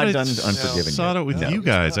 we have not I done Unforgiven saw yet. it with No. you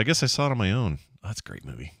guys. I guess I saw it on my own. Oh, that's a great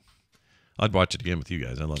movie. I'd watch it again with you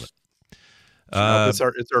guys. I love it.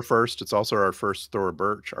 It's our first. It's also our first Thor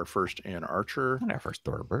Birch, our first Ann Archer. Not our first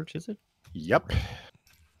Thor Birch, is it? Yep.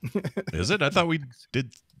 Is it? I thought we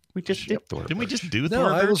did. We just did Thor. Didn't we just do No,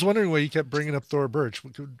 Thor? I Birch? was wondering why you kept bringing up Thor Birch. We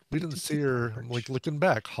didn't see her. I'm like looking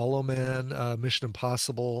back. Hollow Man, Mission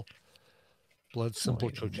Impossible, Blood Simple,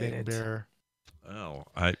 Wait a Cocaine minute. Bear. Oh,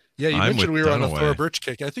 Yeah, you I'm mentioned with we were on a Dunaway. Thor Birch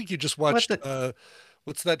kick. I think you just watched. What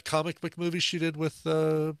What's that comic book movie she did with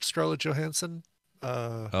Scarlett Johansson?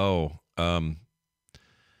 what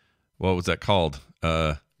was that called?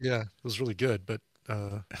 Yeah, it was really good, but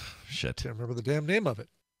Shit. can't remember the damn name of it.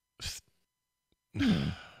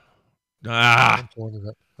 Ah, I'm pulling it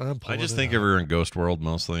up. I just think of her in Ghost World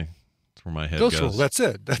mostly. That's where my head Ghost goes. World. That's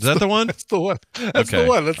it. Is that the one? That's the one. That's Okay. the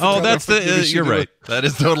one. That's the one. that's the. You're right. That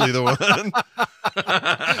is totally the one.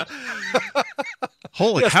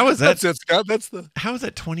 Holy! Yes, how is that? That's it, Scott. That's the. How is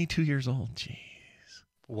that 22 years old? Jeez,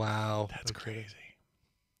 Wow. that's crazy.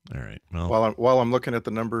 All right. Well, While I'm looking at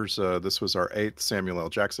the numbers, this was our 8th Samuel L.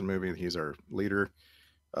 Jackson movie. He's our leader.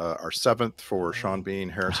 Our 7th for Sean Bean,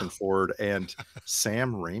 Harrison Ford, and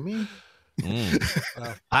Sam Raimi.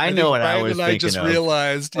 I know what I Brian was and I thinking just of.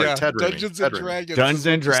 realized, Or yeah, Ted Raimi. Dungeons Ted and Raimi. Dragons. Dungeons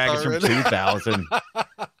and Dragons from 2000.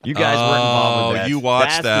 You guys weren't involved with that. you watched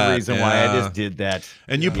That's that, the reason why I yeah. just did that.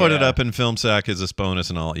 and you put it up in Film Sack as a bonus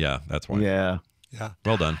and all. Yeah, that's why. Yeah. Yeah.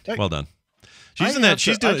 Well done. Well done. She's I in that. have to-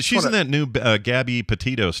 She's I doing. just She's in wanna- that new Gabby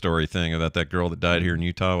Petito story thing about that girl that died here in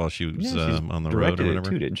Utah while she was Yeah, she's on the road directed or it whatever.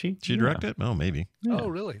 too, didn't she? She Yeah. directed it? Oh, maybe. Oh,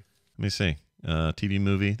 really? Let me see. TV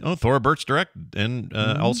movie. Oh, Thor Birch directed and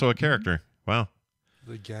also a character. Wow.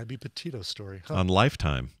 The Gabby Petito story. Huh. On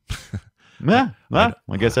Lifetime. Yeah. Well,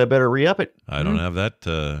 I guess I better re-up it. I don't have that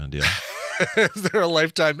deal. Is there a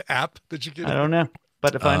Lifetime app that you get? I don't know.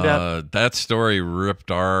 About to find out. That story ripped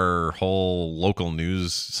our whole local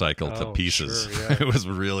news cycle to Oh, pieces. sure, yeah. It was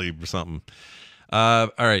really something. All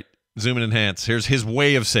right. Zoom and enhance. Here's his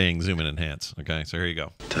way of saying zoom and enhance. Okay, so here you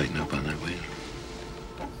go. Tighten up on that wheel.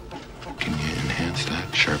 Can you enhance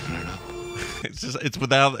that? Sharpen it up?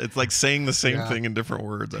 It's like saying the same Yeah. thing in different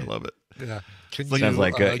words. I love it. Yeah. Can Like- you Sounds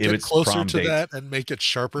like, get it's closer prom to date. that and make it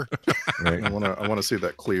sharper? Right. I want to see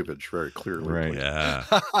that cleavage very clearly. Right. Yeah.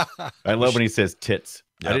 I love when he says tits.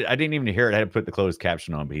 Yep. I didn't even hear it. I had to put the closed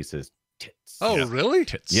caption on, but he says tits. Oh, Yeah. really?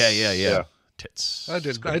 Tits. Yeah. Tits. I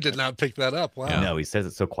did not pick that up. Wow. Yeah. No, he says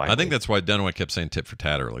it so quietly. I think that's why Dunaway kept saying tit for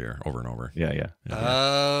tat earlier, over and over. Yeah.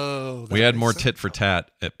 Oh. We that had makes more sense. tit for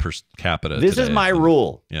tat at per capita. This is today my than-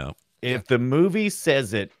 rule. Yeah. If the movie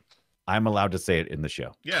says it, I'm allowed to say it in the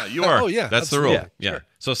show. Yeah, you are. Oh, yeah, That's the rule. absolutely. Yeah. Sure.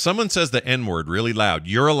 So if someone says the N word really loud,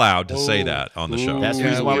 you're allowed to say Oh. that on the show. That's the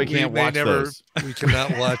reason why we can't may watch those. We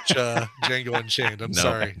cannot watch Django Unchained. I'm No,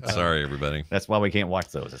 sorry. sorry, everybody. That's why we can't watch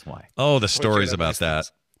those. That's why. Oh, the stories up about these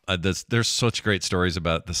that. There's such great stories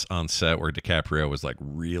about this on set where DiCaprio was like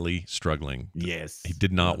really struggling. Yes. He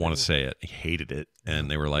did not want to say it. He hated it. And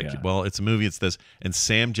they were like, Yeah. well, it's a movie. It's this. And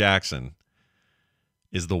Sam Jackson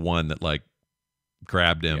is the one that like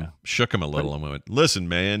grabbed him, shook him a little and went, listen,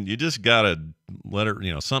 man, you just got to let her,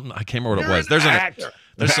 something. I can't remember what it was.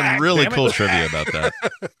 There's some really cool trivia about that.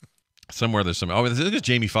 Somewhere there's some. Oh, this is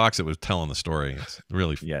Jamie Foxx that was telling the story. It's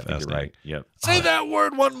really Yeah, I think you're fascinating. right. Yep. Say that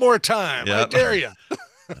word one more time. I Yep. dare you.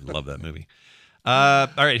 I love that movie. All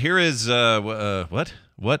right, here is what?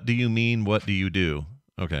 What do you mean? What do you do?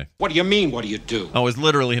 Okay. What do you mean, what do you do? Oh, it's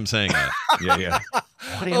literally him saying that. Yeah.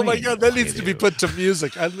 What do you Oh my mean? God, that needs to be put to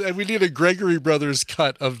music. And we need a Gregory Brothers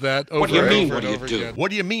cut of that. Over What do you and mean, over what and do you over do? again.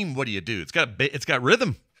 What do you mean? What do you do? It's got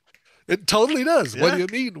rhythm. It totally does. What Yeah. do you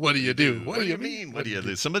mean? What do you do? What do you mean? What do you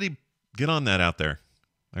do? Somebody get on that out there.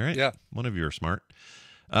 All right. Yeah. One of you are smart.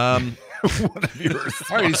 One of yours.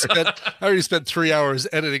 I already spent 3 hours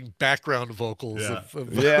editing background vocals.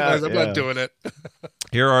 I'm not doing it.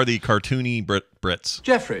 Here are the cartoony Brits.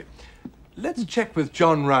 Jeffrey, let's check with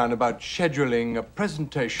John Ryan about scheduling a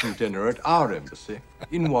presentation dinner at our embassy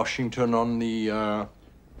in Washington on the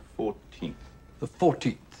 14th. The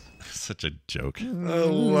 14th. Such a joke. I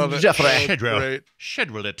love it. Jeffrey.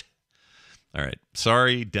 Schedule it. All right.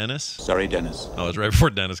 Sorry, Dennis. Sorry, Dennis. Oh, it's right before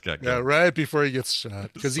Dennis got Yeah, killed. right before he gets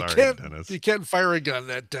shot. Because you Sorry, Dennis. can't fire a gun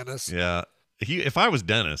at Dennis. Yeah. If I was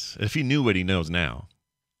Dennis, if he knew what he knows now,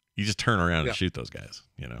 you just turn around and shoot those guys,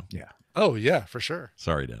 you know? Yeah. Oh, yeah, for sure.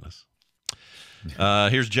 Sorry, Dennis.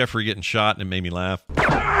 Here's Jeffrey getting shot, and it made me laugh.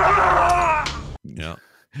 Yeah.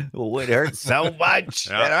 Oh, it hurts so much.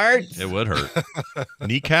 Yeah. It hurts. It would hurt.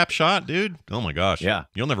 Kneecap shot, dude. Oh my gosh. Yeah.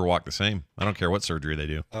 You'll never walk the same. I don't care what surgery they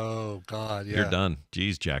do. Oh, God, yeah. You're done.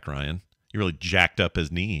 Jeez, Jack Ryan. You really jacked up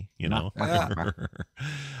his knee, you know?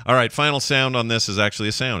 All right. Final sound on this is actually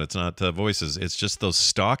a sound. It's not voices. It's just those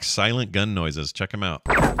stock silent gun noises. Check them out.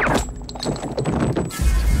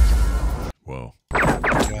 Whoa.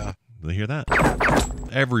 Yeah. You hear that?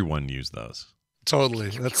 Everyone used those. Totally.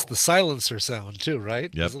 That's the silencer sound, too, right?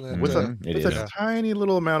 Yep. Isn't that, With a tiny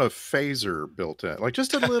little amount of phaser built in, like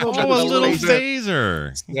just a little. Oh, a little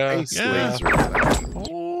phaser. Space Yeah. laser thing.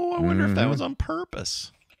 Oh, I wonder if that was on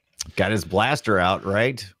purpose. Got his blaster out,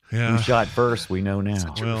 right? Yeah. Who shot first? We know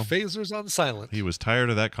now. Well, phasers on silent. He was tired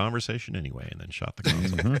of that conversation anyway, and then shot the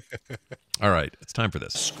console. All right, it's time for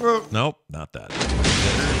this. Screw. Nope, not that.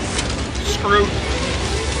 Screw.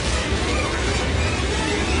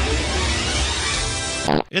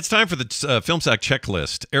 It's time for the Film Sack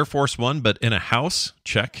checklist. Air Force One, but in a house,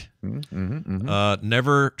 check.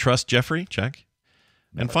 Never trust Jeffrey, check.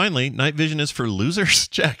 And finally, night vision is for losers,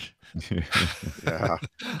 check. Yeah.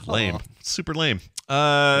 Lame. Super lame.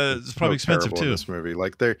 It's probably expensive terrible in too. this movie,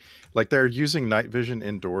 they're using night vision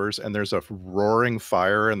indoors, and there's a roaring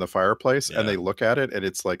fire in the fireplace, and they look at it, and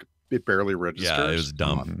it's like it barely registers. Yeah, it was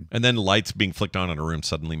dumb. And then lights being flicked on in a room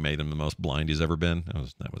suddenly made him the most blind he's ever been. That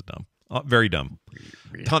was dumb. Very dumb.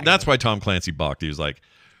 That's why Tom Clancy balked. He was like,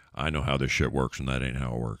 I know how this shit works, and that ain't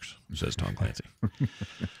how it works, says Tom Clancy.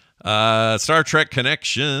 Star Trek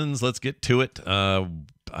connections. Let's get to it.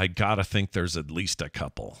 I gotta think there's at least a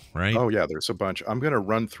couple, right? Oh yeah, there's a bunch. I'm gonna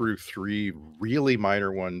run through 3 really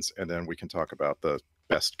minor ones, and then we can talk about the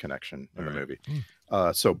best connection in the movie.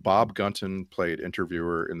 So Bob Gunton played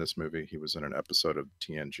interviewer in this movie. He was in an episode of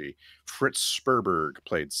TNG. Fritz Sperberg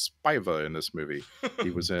played Spiva in this movie. He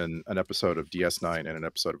was in an episode of DS9 and an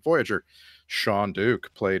episode of Voyager. Sean Duke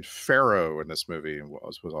played Pharaoh in this movie and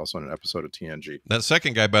was also in an episode of TNG. That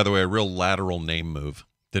second guy, by the way, a real lateral name move.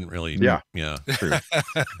 Didn't really. Yeah. True.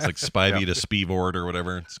 It's like Spivey to Spivord or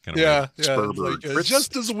whatever. It's kind of yeah. Sperberg. Like,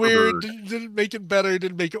 just as weird. Didn't make it better.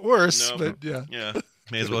 Didn't make it worse. No, but yeah. Yeah.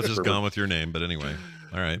 May as well just gone with your name. But anyway.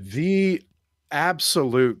 All right. The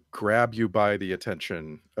absolute grab you by the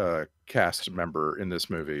attention cast member in this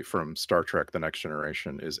movie from Star Trek The Next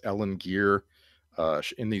Generation is Ellen Gear.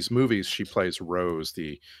 In these movies, she plays Rose,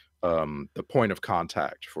 the point of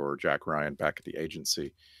contact for Jack Ryan back at the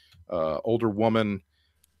agency. Older woman.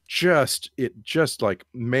 It just like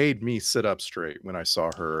made me sit up straight when I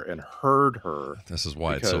saw her and heard her. This is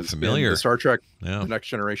why it's so familiar. In the Star Trek The Next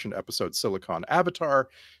Generation episode Silicon Avatar,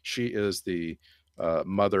 she is the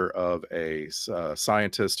mother of a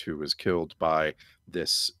scientist who was killed by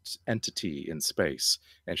this entity in space,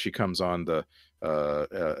 and she comes on the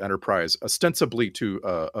Enterprise ostensibly to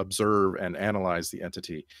observe and analyze the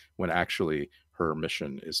entity, when actually her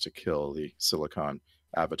mission is to kill the Silicon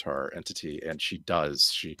Avatar entity, and she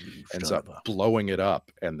ends up blowing it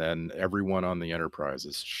up, and then everyone on the Enterprise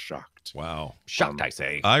is shocked. Wow. Shocked, I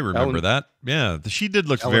say. I remember that. Yeah, she did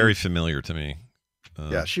look very familiar to me.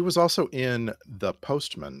 Yeah, she was also in The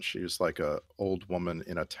Postman. She was like a old woman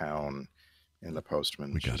in a town in The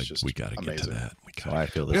Postman. We gotta get to that.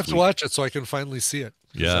 We have to watch it so I can finally see it.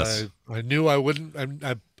 Yes. I knew I wouldn't.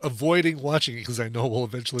 I'm avoiding watching it because I know we'll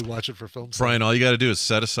eventually watch it for film. Brian, all you got to do is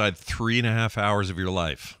set aside 3.5 hours of your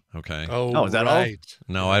life. Okay. Oh, is that right.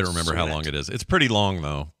 All? No, I don't remember how long it is. It's pretty long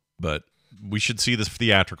though, but we should see this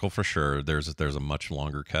theatrical for sure. There's a much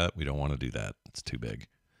longer cut. We don't want to do that. It's too big.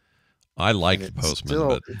 I like The Postman,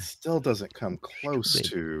 but it still doesn't come close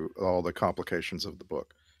to all the complications of the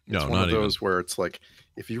book. It's No, one not of those even. where it's like,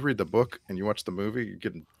 if you read the book and you watch the movie, you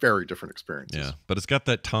get very different experiences. yeah, but it's got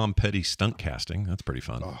that Tom Petty stunt casting. That's pretty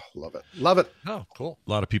fun. Oh, love it. Love it. Oh, cool.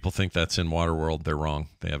 A lot of people think that's in Waterworld. They're wrong.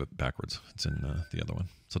 They have it backwards. It's in the other one.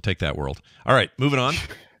 So take that, world. All right, moving on.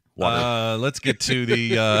 Let's get to the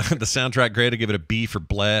soundtrack grade. I give it a B for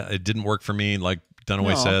Bleh. It didn't work for me. Like Dunaway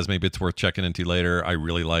No. says maybe it's worth checking into later. I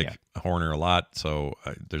really like Horner a lot, so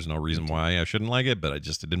there's no reason why I shouldn't like it, but it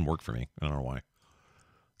didn't work for me. I don't know why.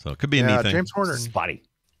 So it could be a me thing. James Horner. Spotty.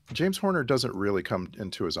 James Horner doesn't really come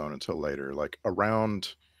into his own until later, like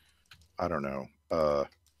around, I don't know,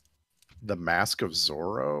 The Mask of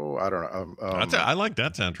Zorro. I don't know. I like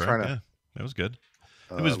that soundtrack. Yeah, that was good.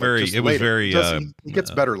 It was like very. just It was later. very. He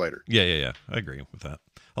gets better later. Yeah. I agree with that.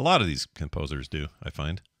 A lot of these composers do. I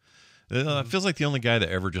find. It feels like the only guy that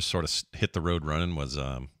ever just sort of hit the road running was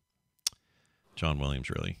John Williams.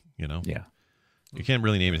 Really, Yeah. You can't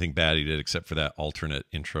really name anything bad he did except for that alternate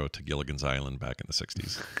intro to Gilligan's Island back in the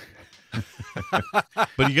 60s.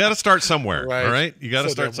 But you got to start somewhere, all right? You got to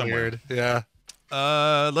start somewhere. Weird. Yeah.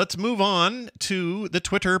 Let's move on to the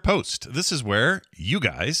Twitter post. This is where you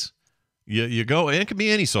guys, you go, and it can be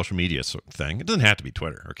any social media thing. It doesn't have to be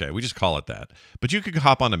Twitter, okay? We just call it that. But you could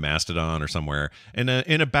hop onto Mastodon or somewhere, and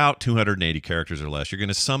in about 280 characters or less, you're going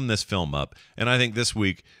to sum this film up. And I think this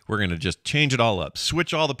week, we're going to just change it all up,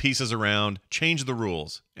 switch all the pieces around, change the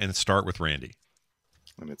rules, and start with Randy.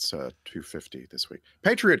 And it's 250 this week.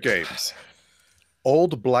 Patriot Games.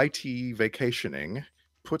 Old Blighty vacationing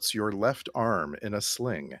puts your left arm in a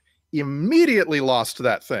sling. Immediately lost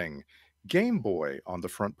that thing. Game Boy on the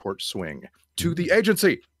front porch swing. To the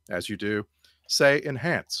agency, as you do. Say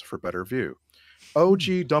enhance for better view. OG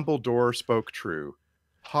Dumbledore spoke true.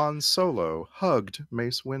 Han Solo hugged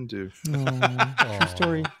Mace Windu. True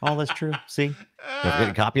story. All that's true. See? Don't forget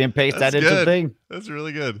to copy and paste that That's into the good. thing. That's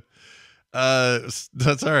really good. That's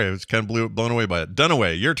all right. I was kind of blown away by it.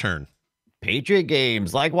 Dunaway, your turn. Patriot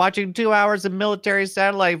Games, like watching 2 hours of military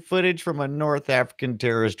satellite footage from a North African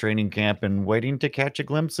terrorist training camp and waiting to catch a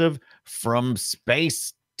glimpse of from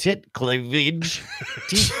space tit cleavage.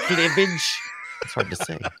 Tit cleavage. It's hard to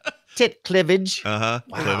say. Tit cleavage. Wow.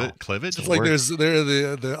 It's Cleavage. like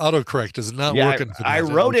the autocorrect is not working. For I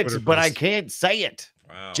wrote it, but I can't. can't say it.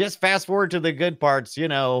 Wow. Just fast forward to the good parts. You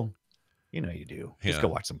know you do. Just Yeah. go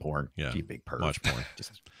watch some porn. Yeah. You big perv. Watch porn.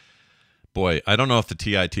 Boy, I don't know if the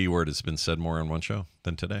TIT word has been said more on one show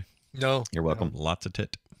than today. No. You're welcome. Lots of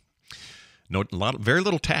tit. Very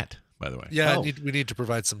little tat, by the way. Yeah, Oh. we need to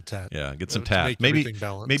provide some tat. Yeah, get some to tat. make Maybe everything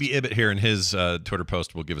balanced. Ibit here in his Twitter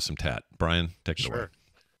post will give us some tat. Brian, take it away.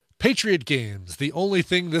 Patriot Games. The only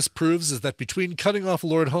thing this proves is that between cutting off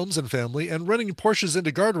Lord Holmes and family and running Porsches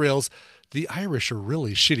into guardrails, the Irish are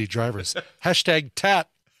really shitty drivers. Hashtag tat.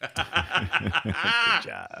 Good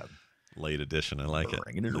job. Late edition. I like it.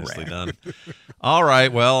 Bringing it Nicely around. done. All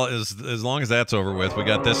right. Well, as long as that's over with, we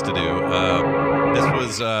got this to do.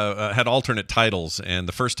 This was had alternate titles, and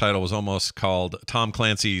the first title was almost called Tom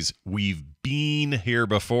Clancy's "We've Been Here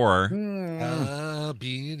Before."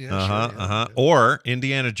 Bean. Yeah, sure, Or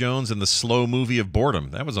Indiana Jones and the Slow Movie of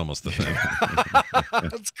Boredom. That was almost the thing.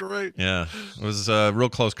 That's great. Yeah, it was a real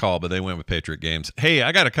close call, but they went with Patriot Games. Hey,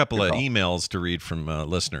 I got a couple of emails to read from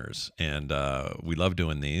listeners, and we love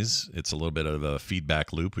doing these. It's a little bit of a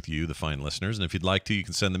feedback loop with you, the fine listeners, and if you'd like to, you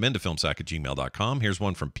can send them in to filmsack@gmail.com. Here's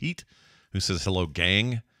one from Pete, who says, hello,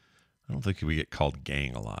 gang. I don't think we get called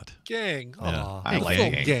gang a lot. Gang. Yeah. Aw, I like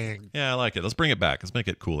film gang. gang. Yeah, I like it. Let's bring it back. Let's make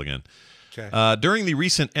it cool again. Okay. During the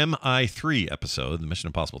recent MI3 episode, the Mission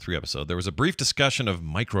Impossible 3 episode, there was a brief discussion of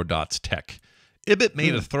microdots tech. Ibit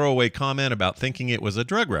made a throwaway comment about thinking it was a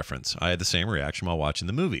drug reference. I had the same reaction while watching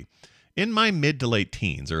the movie. In my mid to late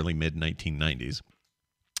teens, early mid-1990s,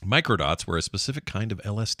 microdots were a specific kind of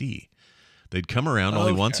LSD. They'd come around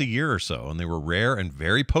only once a year or so, and they were rare and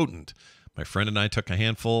very potent. My friend and I took a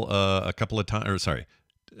handful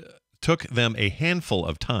took them a handful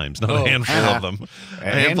of times, not a handful of them. A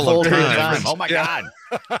handful of times. Oh, my Yeah.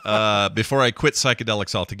 God. Before I quit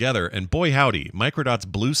psychedelics altogether. And boy, howdy, microdots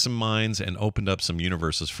blew some minds and opened up some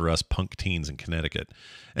universes for us punk teens in Connecticut.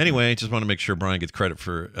 Anyway, just want to make sure Brian gets credit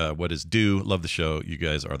for what is due. Love the show. You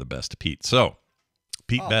guys are the best, Pete. So,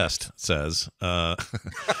 Pete Best says,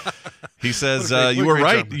 he says, you were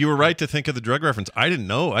right. German. You were right to think of the drug reference. I didn't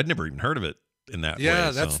know. I'd never even heard of it in that way.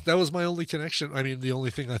 Yeah, so. that was my only connection. I mean, the only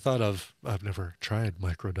thing I thought of. I've never tried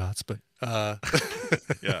microdots, but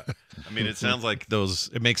Yeah. I mean, it sounds like those,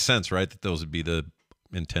 it makes sense, right? That those would be the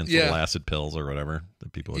intense little acid pills or whatever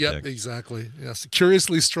that people would take. Exactly. Yes.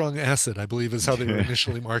 Curiously strong acid, I believe, is how they were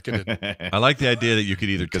initially marketed. I like the idea that you could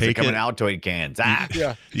either Because they're take coming it. out toy cans. Ah.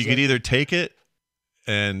 Yeah. You could either take it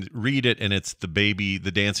and read it, and it's the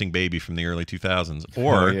dancing baby from the early 2000s,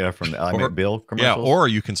 or from the I Met Bill yeah, commercials. or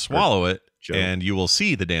you can swallow it Joe. and you will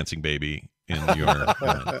see the dancing baby in your.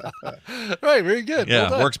 Right. Very good. Yeah, Well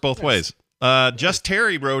done. works both ways. Just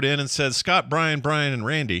Terry wrote in and said, Scott, Brian, and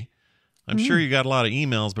Randy. I'm sure you got a lot of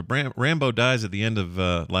emails, but Rambo dies at the end of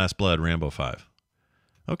Last Blood, Rambo 5.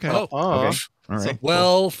 Okay. Oh, Okay. All right.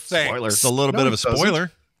 Well, thanks. Spoiler. It's a little No, bit of a it doesn't.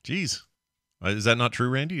 spoiler. Jeez. Is that not true,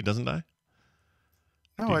 Randy? He doesn't die?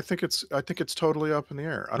 No, I think it's totally up in the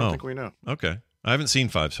air. I don't think we know. Okay. I haven't seen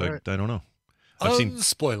 5, so I don't know. I've seen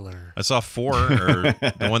spoiler. I saw 4, or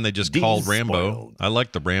the one they just called Rambo. Despoiled. I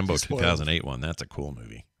like the Rambo Despoiled. 2008 one. That's a cool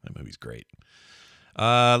movie. That movie's great.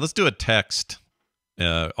 Let's do a text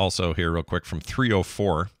also here real quick from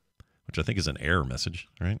 304, which I think is an error message,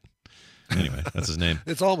 right? Anyway, that's his name.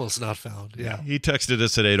 It's almost not found. Yeah. He texted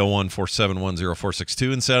us at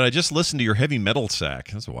 801-471-0462 and said, I just listened to your heavy metal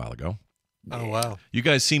sack. That's a while ago. Oh, wow. You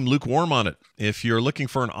guys seem lukewarm on it. If you're looking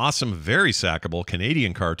for an awesome, very sackable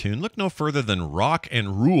Canadian cartoon, look no further than Rock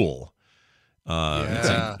and Rule.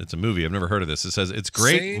 It's a movie. I've never heard of this. It says, it's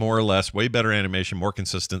great, Same. more or less, way better animation, more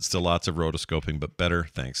consistent, still lots of rotoscoping, but better.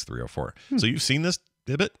 Thanks, 304. So you've seen this,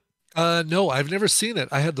 Ibbot? No, I've never seen it.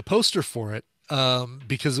 I had the poster for it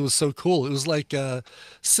because it was so cool. It was like a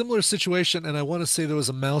similar situation, and I want to say there was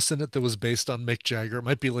a mouse in it that was based on Mick Jagger. It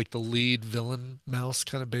might be like the lead villain mouse,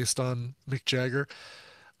 kind of based on Mick Jagger.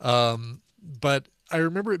 But I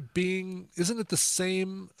remember it being, isn't it the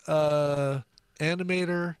same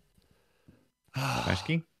animator?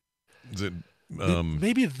 Bashki? Is it,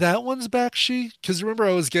 Maybe that one's Bakshi? Because remember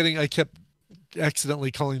I kept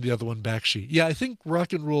accidentally calling the other one Bakshi. Yeah, I think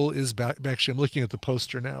Rock and Roll is Bakshi. I'm looking at the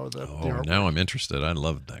poster now. Now I'm interested. I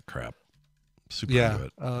love that crap. Super into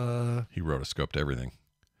it. He rotoscoped everything.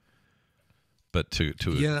 But we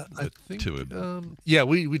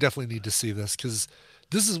definitely need to see this because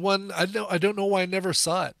this is one I don't know why I never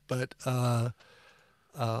saw it, but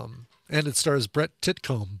and it stars Brett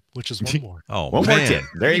Titcomb, which is one more. One more tit.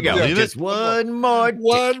 There you go. Just one more.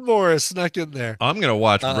 One more snuck in there. I'm gonna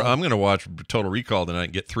watch. I'm gonna watch Total Recall tonight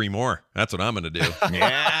and get 3 more. That's what I'm gonna do.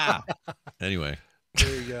 Yeah. Anyway,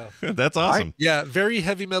 there you go. That's awesome. Yeah, very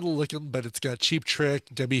heavy metal looking, but it's got Cheap Trick,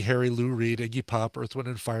 Debbie Harry, Lou Reed, Iggy Pop, Earth, Wind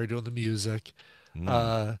and Fire doing the music,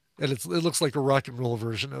 and it looks like a rock and roll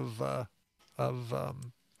version of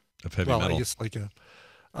heavy metal. I guess like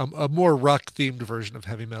a more rock themed version of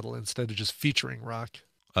heavy metal instead of just featuring rock.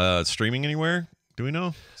 Streaming anywhere? Do we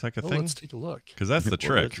know? It's like a thing. Let's take a look. Because that's the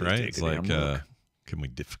trick, right? take It's a like, damn look. can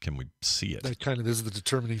we see it? That kind of is the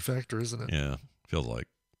determining factor, isn't it? Yeah, feels like.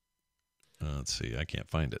 Let's see. I can't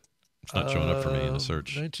find it. It's not showing up for me in the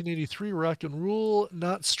search. 1983 Rock and Rule,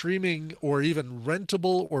 not streaming or even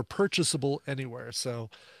rentable or purchasable anywhere. So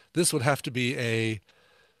this would have to be a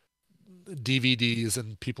DVDs,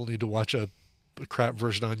 and people need to watch a crap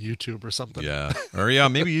version on YouTube or something. Yeah, or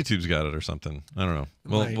maybe YouTube's got it or something. I don't know.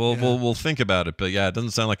 We'll think about it, but yeah, it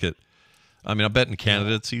doesn't sound like it. I mean, I bet in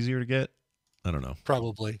Canada it's easier to get. I don't know.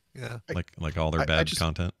 Probably, yeah. Like all their bad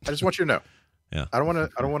content. I just want you to know. Yeah. I don't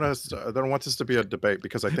want this to be a debate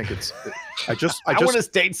because I think it's. I want to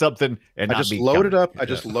state something and I just loaded up. I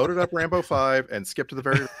just loaded up Rambo 5 and skipped to the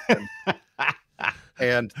very end.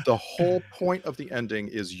 And the whole point of the ending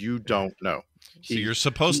is you don't know. So you're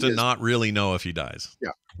supposed to not really know if he dies.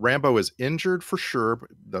 Yeah. Rambo is injured for sure,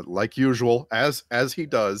 like usual, as he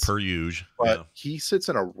does. Per usual. But he sits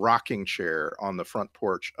in a rocking chair on the front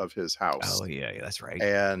porch of his house. Oh, yeah, that's right.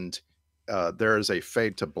 And there is a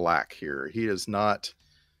fade to black here. He is not.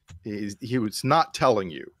 He was not telling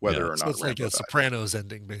you whether or not. It's like a Sopranos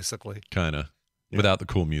ending, basically. Kind of, without the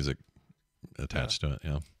cool music attached to it.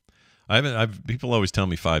 Yeah, people always tell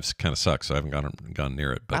me 5 kind of sucks, so I haven't gone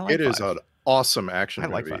near it. But it is an awesome action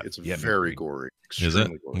like movie. 5. It's very gory. Is it?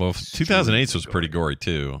 Gory. Well, 2008 was pretty gory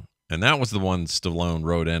too, and that was the one Stallone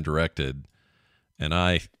wrote and directed. And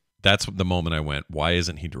that's the moment I went, why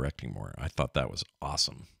isn't he directing more? I thought that was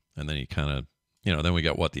awesome. And then he kind of, then we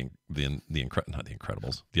got not the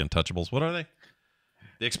Incredibles, the Untouchables. What are they?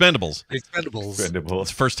 The Expendables. Expendables. It's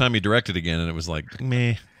the first time he directed again, and it was like,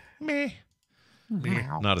 meh.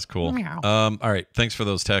 Not as cool. All right. Thanks for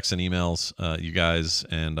those texts and emails, you guys.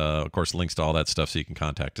 And, of course, links to all that stuff so you can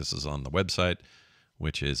contact us is on the website,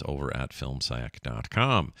 which is over at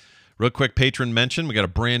filmsack.com. Real quick patron mention. We got a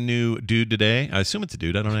brand new dude today. I assume it's a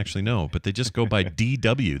dude. I don't actually know, but they just go by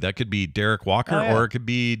DW. That could be Derek Walker or it could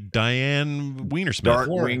be Diane Wienersmith.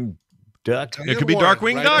 Darkwing Duck. It could be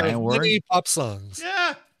Darkwing Duck. Many pop songs.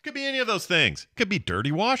 Yeah. Could be any of those things. It could be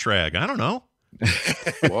Dirty Wash Rag. I don't know.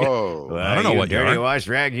 Whoa. Well, I don't know what you Dirty are. Wash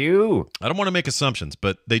Rag you. I don't want to make assumptions,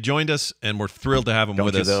 but they joined us, and we're thrilled to have them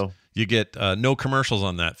with us. Though? You get no commercials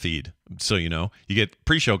on that feed, so you know. You get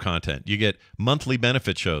pre-show content. You get monthly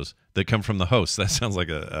benefit shows that come from the hosts. That sounds like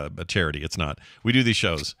a charity. It's not. We do these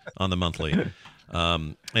shows on the monthly,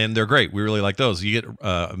 and they're great. We really like those. You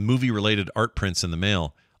get movie-related art prints in the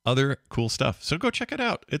mail, other cool stuff. So go check it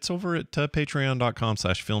out. It's over at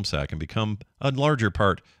patreon.com/filmsack and become a larger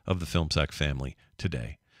part of the Filmsack family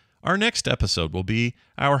today. Our next episode will be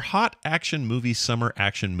our hot action movie summer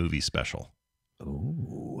action movie special.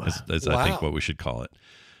 Ooh. Is I think what we should call it.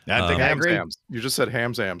 I think I agree. Hams. You just said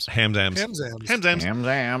Hamzams. Hamzams.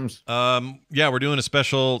 Yeah, we're doing a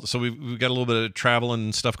special. So we've got a little bit of travel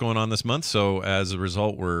and stuff going on this month. So as a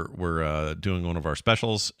result, we're doing one of our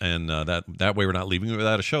specials, and that way we're not leaving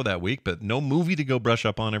without a show that week. But no movie to go brush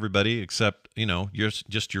up on, everybody, except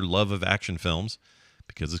just your love of action films,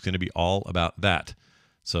 because it's going to be all about that.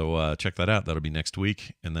 So check that out. That'll be next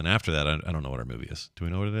week. And then after that, I don't know what our movie is. Do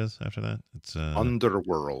we know what it is after that? It's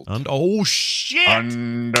Underworld. Oh, shit!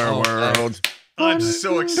 Underworld. I'm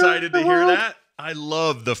so excited to hear that. I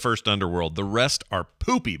love the first Underworld. The rest are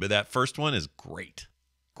poopy, but that first one is great.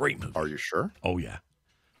 Great movie. Are you sure? Oh, yeah.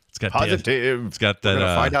 It's got Positive. It's got that. We're going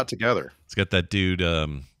to find out together. It's got that dude.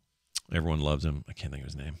 Everyone loves him. I can't think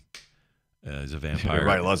of his name. He's a vampire.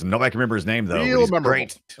 Everybody loves him. Nobody can remember his name, though. Real He's memorable.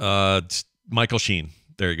 great. It's Michael Sheen.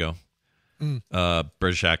 There you go.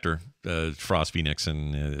 British actor, Frost Phoenix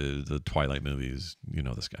in the Twilight movies. You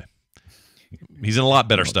know this guy. He's in a lot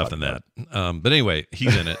better stuff than that. But anyway,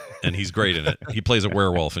 he's in it, and he's great in it. He plays a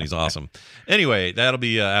werewolf, and he's awesome. Anyway, that'll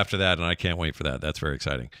be after that, and I can't wait for that. That's very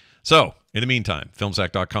exciting. So, in the meantime,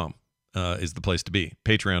 filmsack.com is the place to be.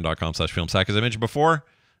 Patreon.com/filmsack, as I mentioned before.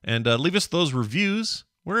 And leave us those reviews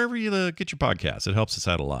wherever you get your podcasts. It helps us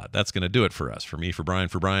out a lot. That's going to do it for us. For me, for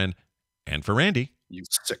Brian, and for Randy. You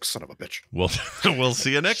sick son of a bitch. We'll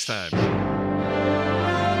see you next time.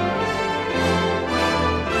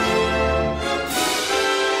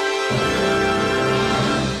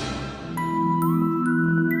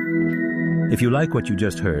 If you like what you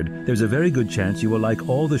just heard, there's a very good chance you will like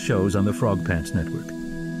all the shows on the Frog Pants Network.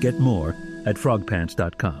 Get more at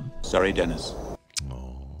frogpants.com. Sorry, Dennis.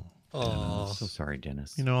 Oh, so sorry,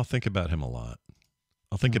 Dennis. I'll think about him a lot.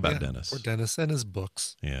 I'll think about Dennis. Or Dennis and his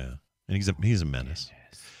books. Yeah. And he's a menace.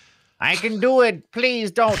 I can do it.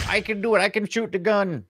 Please don't. I can do it. I can shoot the gun.